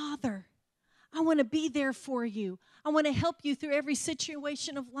your father. I want to be there for you. I want to help you through every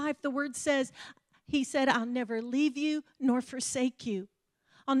situation of life. The word says, he said, I'll never leave you nor forsake you.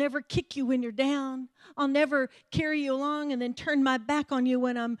 I'll never kick you when you're down. I'll never carry you along and then turn my back on you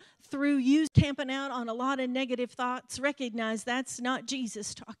when I'm through you camping out on a lot of negative thoughts. Recognize that's not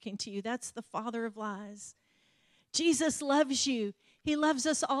Jesus talking to you. That's the father of lies. Jesus loves you. He loves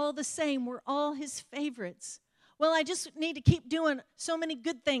us all the same. We're all his favorites. Well, I just need to keep doing so many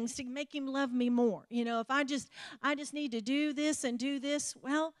good things to make him love me more. You know, if I just need to do this and do this.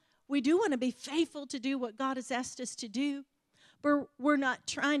 Well, we do want to be faithful to do what God has asked us to do. But we're not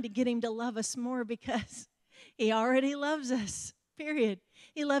trying to get him to love us more because he already loves us, period.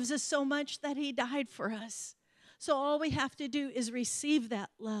 He loves us so much that he died for us. So all we have to do is receive that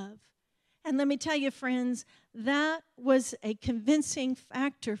love. And let me tell you, friends, that was a convincing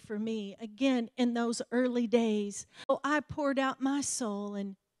factor for me, again, in those early days. So I poured out my soul,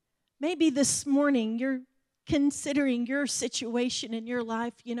 and maybe this morning you're considering your situation in your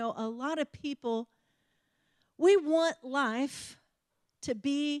life. You know, a lot of people, we want life to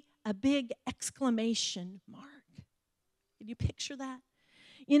be a big exclamation mark. Can you picture that?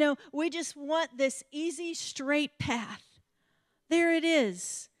 You know, we just want this easy, straight path. There it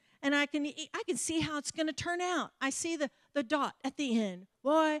is. And I can see how it's going to turn out. I see the dot at the end.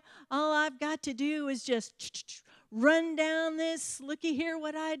 Boy, all I've got to do is just run down this. Looky here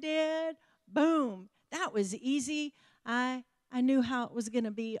what I did. Boom. That was easy. I knew how it was going to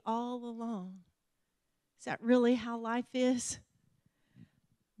be all along. Is that really how life is?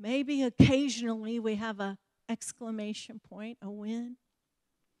 Maybe occasionally we have an exclamation point, a win.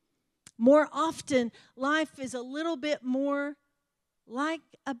 More often, life is a little bit more like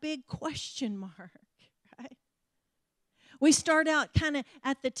a big question mark, right? We start out kind of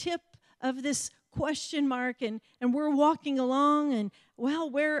at the tip of this question mark, and we're walking along, and well,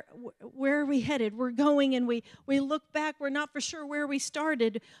 where are we headed? We're going, and we look back. We're not for sure where we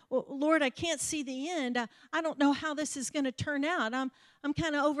started. Well, Lord, I can't see the end. I don't know how this is going to turn out. I'm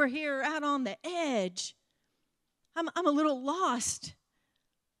kind of over here out on the edge. I'm a little lost.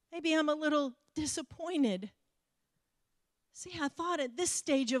 Maybe I'm a little disappointed. See, I thought at this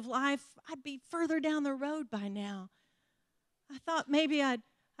stage of life I'd be further down the road by now. I thought maybe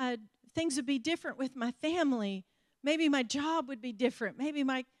things would be different with my family. Maybe my job would be different. Maybe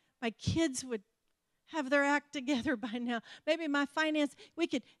my kids would have their act together by now. Maybe my finance. We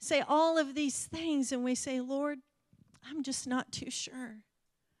could say all of these things, and we say, Lord, I'm just not too sure.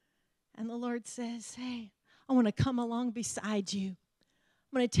 And the Lord says, hey, I want to come along beside you.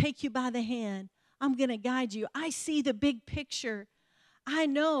 I'm going to take you by the hand. I'm going to guide you. I see the big picture. I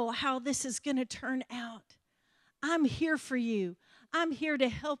know how this is going to turn out. I'm here for you. I'm here to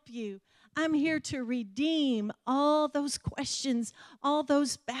help you. I'm here to redeem all those questions, all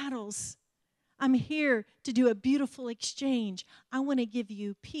those battles. I'm here to do a beautiful exchange. I want to give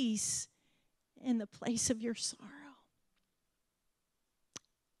you peace in the place of your sorrow.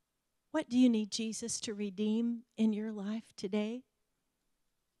 What do you need Jesus to redeem in your life today?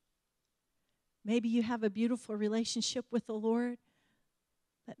 Maybe you have a beautiful relationship with the Lord,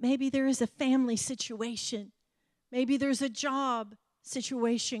 but maybe there is a family situation. Maybe there's a job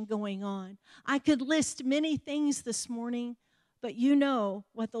situation going on. I could list many things this morning, but you know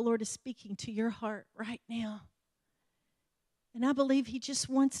what the Lord is speaking to your heart right now. And I believe He just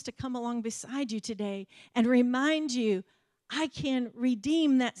wants to come along beside you today and remind you, I can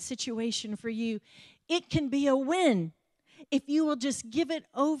redeem that situation for you. It can be a win if you will just give it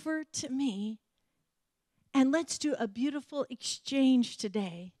over to me. And let's do a beautiful exchange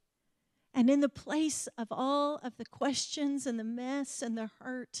today. And in the place of all of the questions and the mess and the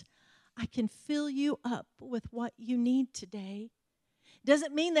hurt, I can fill you up with what you need today.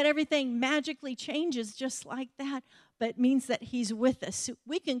 Doesn't mean that everything magically changes just like that, but it means that He's with us.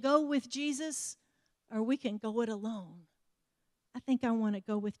 We can go with Jesus or we can go it alone. I think I want to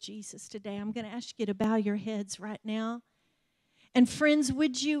go with Jesus today. I'm going to ask you to bow your heads right now. And friends,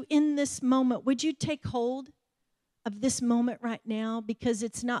 would you, in this moment, would you take hold of this moment right now? Because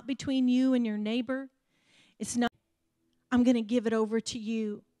it's not between you and your neighbor. It's not, I'm going to give it over to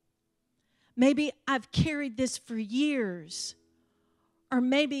you. Maybe I've carried this for years. Or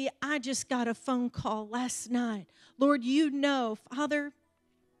maybe I just got a phone call last night. Lord, you know, Father,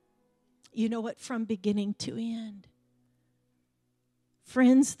 you know it from beginning to end.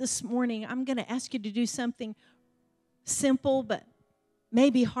 Friends, this morning, I'm going to ask you to do something simple, but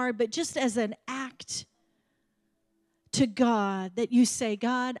maybe hard, but just as an act to God, that you say,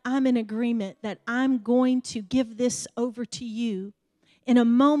 God, I'm in agreement that I'm going to give this over to you. In a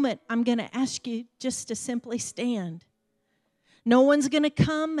moment, I'm going to ask you just to simply stand. No one's going to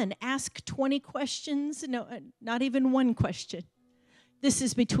come and ask 20 questions, no, not even one question. This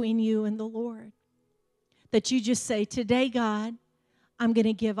is between you and the Lord. That you just say, today, God, I'm going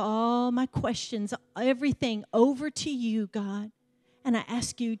to give all my questions, everything over to you, God, and I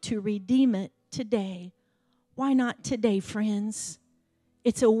ask you to redeem it today. Why not today, friends?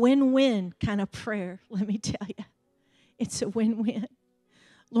 It's a win-win kind of prayer, let me tell you. It's a win-win.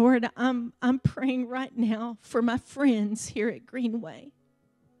 Lord, I'm praying right now for my friends here at Greenway.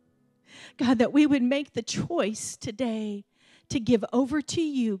 God, that we would make the choice today to give over to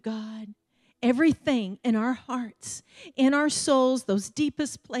you, God, everything in our hearts, in our souls, those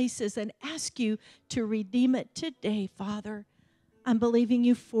deepest places, and ask you to redeem it today, Father. I'm believing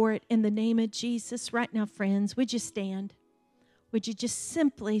you for it in the name of Jesus. Right now, friends, would you stand? Would you just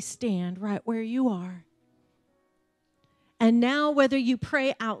simply stand right where you are? And now, whether you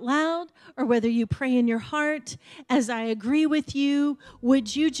pray out loud or whether you pray in your heart, as I agree with you,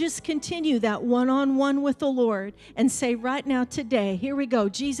 would you just continue that one-on-one with the Lord and say right now, today, here we go,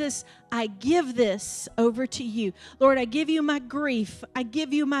 Jesus, I give this over to you. Lord, I give you my grief. I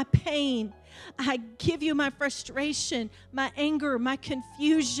give you my pain. I give you my frustration, my anger, my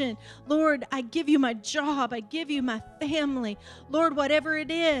confusion. Lord, I give you my job. I give you my family. Lord, whatever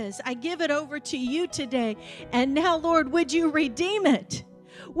it is, I give it over to you today. And now, Lord, would you redeem it?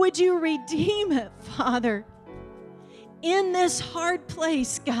 Would you redeem it, Father? In this hard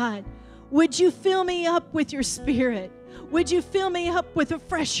place, God, would you fill me up with your Spirit? Would you fill me up with a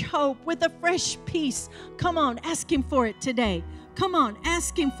fresh hope, with a fresh peace? Come on, ask Him for it today. Come on,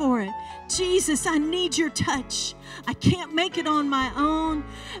 ask Him for it. Jesus, I need your touch. I can't make it on my own.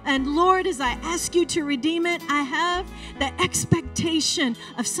 And Lord, as I ask you to redeem it, I have the expectation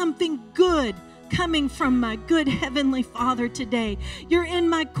of something good coming from my good Heavenly Father today. You're in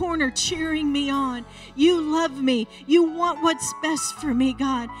my corner cheering me on. You love me. You want what's best for me,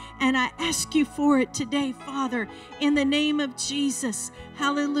 God. And I ask you for it today, Father, in the name of Jesus.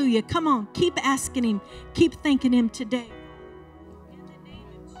 Hallelujah. Come on, keep asking Him. Keep thanking Him today. In the name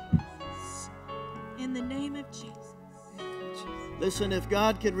of Jesus. In the name of Jesus. Listen, if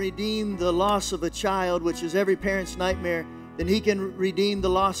God can redeem the loss of a child, which is every parent's nightmare, then He can redeem the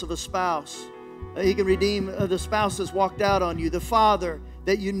loss of a spouse. He can redeem the spouse that's walked out on you, the father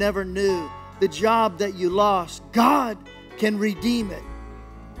that you never knew, the job that you lost. God can redeem it.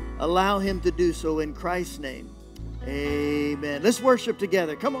 Allow Him to do so in Christ's name. Amen. Let's worship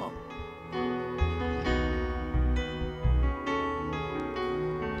together. Come on.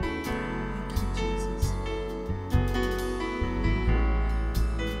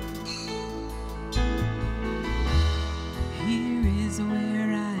 Here is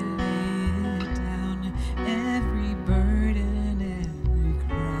where I lay down every burden, every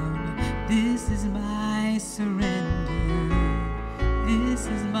crown. This is my surrender. This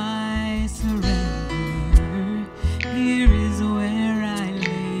is my surrender. Here is where I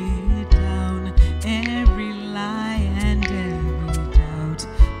lay down every lie and every doubt.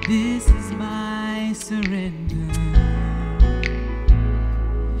 This is my surrender.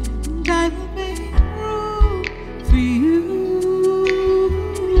 And I will make room for you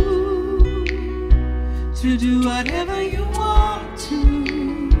to do whatever you want to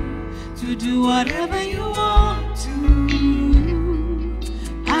do whatever you want to.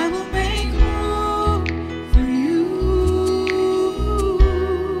 I will make room for you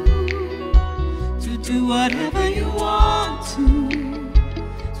to do whatever you want to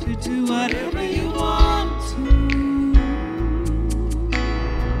do whatever you want to.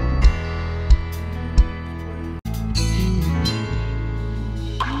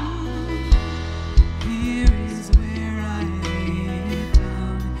 Here is where I lay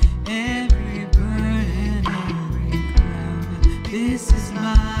down every burden, every crown. This is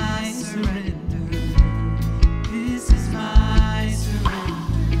my surrender. This is my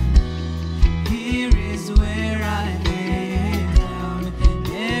surrender. Here is where I lay down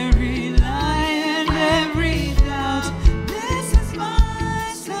every lie and every doubt. This is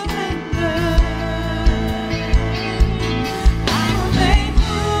my surrender. I will make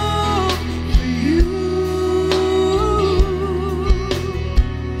room for you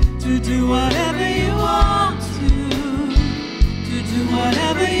to do whatever you want to do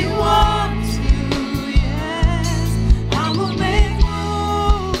whatever you want to. Yes, I will make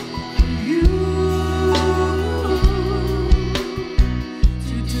room for you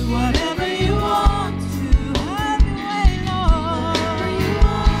to do whatever you want to. Have your way, Lord. Whatever you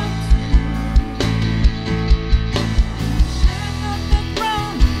want to. Shake up the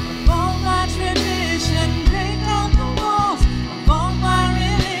ground of all my tradition, break down the walls of all my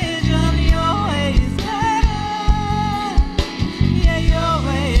religion. Your way is better. Yeah, your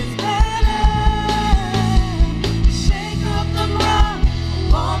way is better. Shake up the ground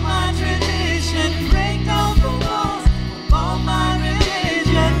of all my tradition, break down the walls of all my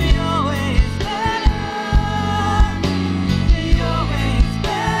religion. Your way is better. Yeah, your way is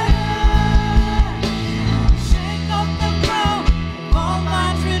better. Shake up the ground of all my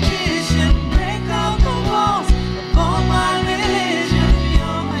tradition, break down the walls of all my religion.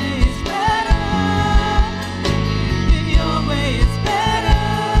 Your way is better. Your way is better.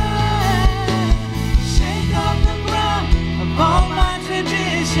 Shake up the ground of all my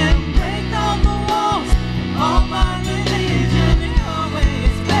tradition, break down the walls of all my religion. Your way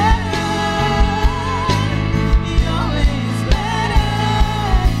is better. Your way is better.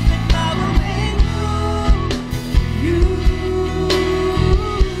 And I will make room for you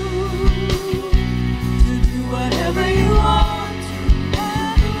to do whatever you want to.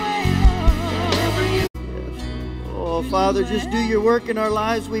 Have your way, Lord. Whatever you Oh, Father, just do your work in our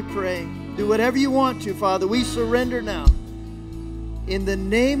lives, we pray. Do whatever you want to, Father. We surrender now. In the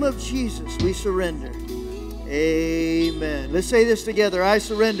name of Jesus, we surrender. Amen. Let's say this together. I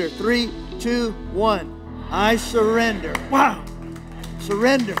surrender. 3, 2, 1. I surrender. Wow.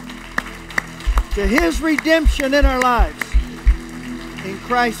 Surrender to His redemption in our lives. In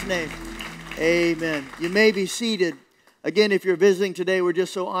Christ's name. Amen. You may be seated. Again, if you're visiting today, we're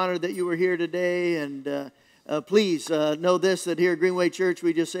just so honored that you were here today. And please know this, that here at Greenway Church,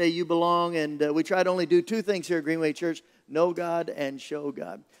 we just say you belong. And we try to only do 2 things here at Greenway Church: know God and show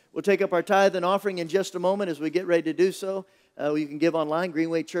God. We'll take up our tithe and offering in just a moment as we get ready to do so. You can give online,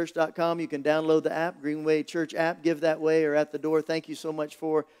 greenwaychurch.com. You can download the app, Greenway Church app. Give that way or at the door. Thank you so much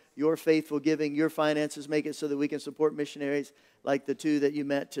for your faithful giving. Your finances make it so that we can support missionaries like the 2 that you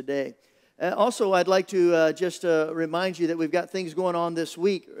met today. Also, I'd like to just remind you that we've got things going on this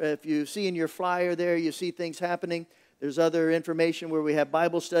week. If you see in your flyer there, you see things happening. There's other information where we have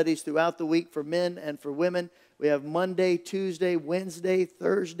Bible studies throughout the week for men and for women. We have Monday, Tuesday, Wednesday,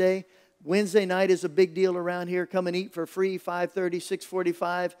 Thursday. Wednesday night is a big deal around here. Come and eat for free, 5:30,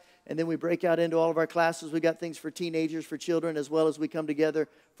 6:45. And then we break out into all of our classes. We've got things for teenagers, for children, as well as we come together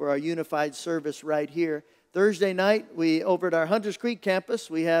for our unified service right here. Thursday night, over at our Hunters Creek campus,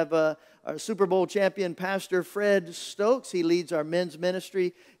 we have our Super Bowl champion, Pastor Fred Stokes. He leads our men's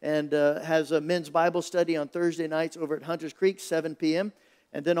ministry and has a men's Bible study on Thursday nights over at Hunters Creek, 7 p.m.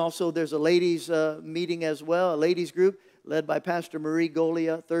 And then also there's a ladies' meeting as well, a ladies' group led by Pastor Marie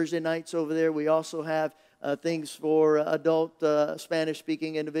Golia, Thursday nights over there. We also have things for adult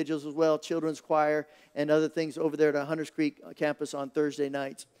Spanish-speaking individuals as well, children's choir, and other things over there at our Hunters Creek campus on Thursday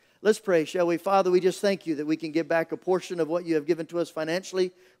nights. Let's pray, shall we? Father, we just thank you that we can give back a portion of what you have given to us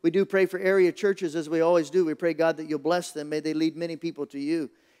financially. We do pray for area churches as we always do. We pray, God, that you'll bless them. May they lead many people to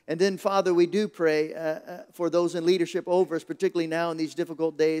you. And then, Father, we do pray for those in leadership over us, particularly now in these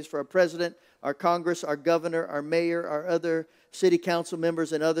difficult days, for our president, our Congress, our governor, our mayor, our other city council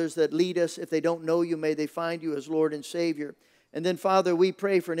members, and others that lead us. If they don't know you, may they find you as Lord and Savior. And then, Father, we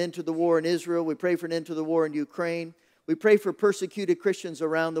pray for an end to the war in Israel. We pray for an end to the war in Ukraine. We pray for persecuted Christians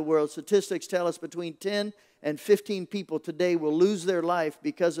around the world. Statistics tell us between 10 and 15 people today will lose their life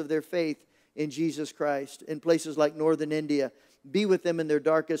because of their faith in Jesus Christ in places like northern India. Be with them in their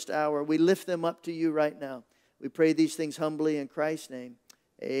darkest hour. We lift them up to you right now. We pray these things humbly in Christ's name.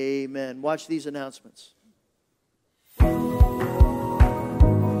 Amen. Watch these announcements.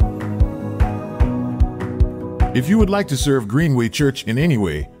 If you would like to serve Greenway Church in any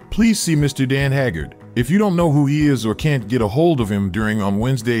way, please see Mr. Dan Haggard. If you don't know who he is or can't get a hold of him during on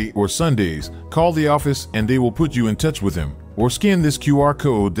Wednesday or Sundays, call the office and they will put you in touch with him. Or scan this QR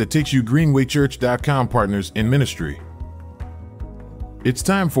code that takes you greenwaychurch.com partners in ministry. It's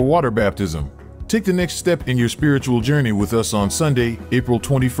time for water baptism. Take the next step in your spiritual journey with us on Sunday, April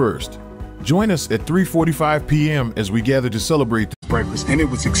 21st. Join us at 3:45 p.m. as we gather to celebrate the breakfast, and it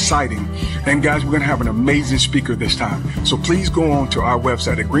was exciting. And guys, we're going to have an amazing speaker this time. So please go on to our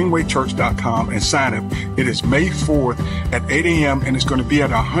website at greenwaychurch.com and sign up. It is May 4th at 8 a.m. and it's going to be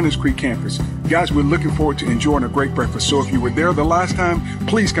at our Hunters Creek campus. Guys, we're looking forward to enjoying a great breakfast. So if you were there the last time,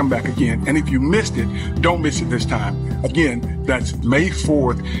 please come back again. And if you missed it, don't miss it this time. Again, that's May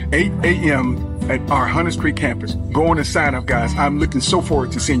 4th, 8 a.m. at our Hunters Creek campus. Go on and sign up, guys. I'm looking so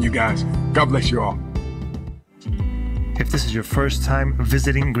forward to seeing you guys. God bless you all. If this is your first time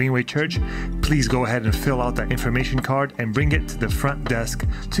visiting Greenway Church, please go ahead and fill out that information card and bring it to the front desk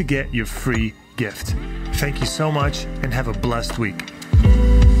to get your free gift. Thank you so much and have a blessed week.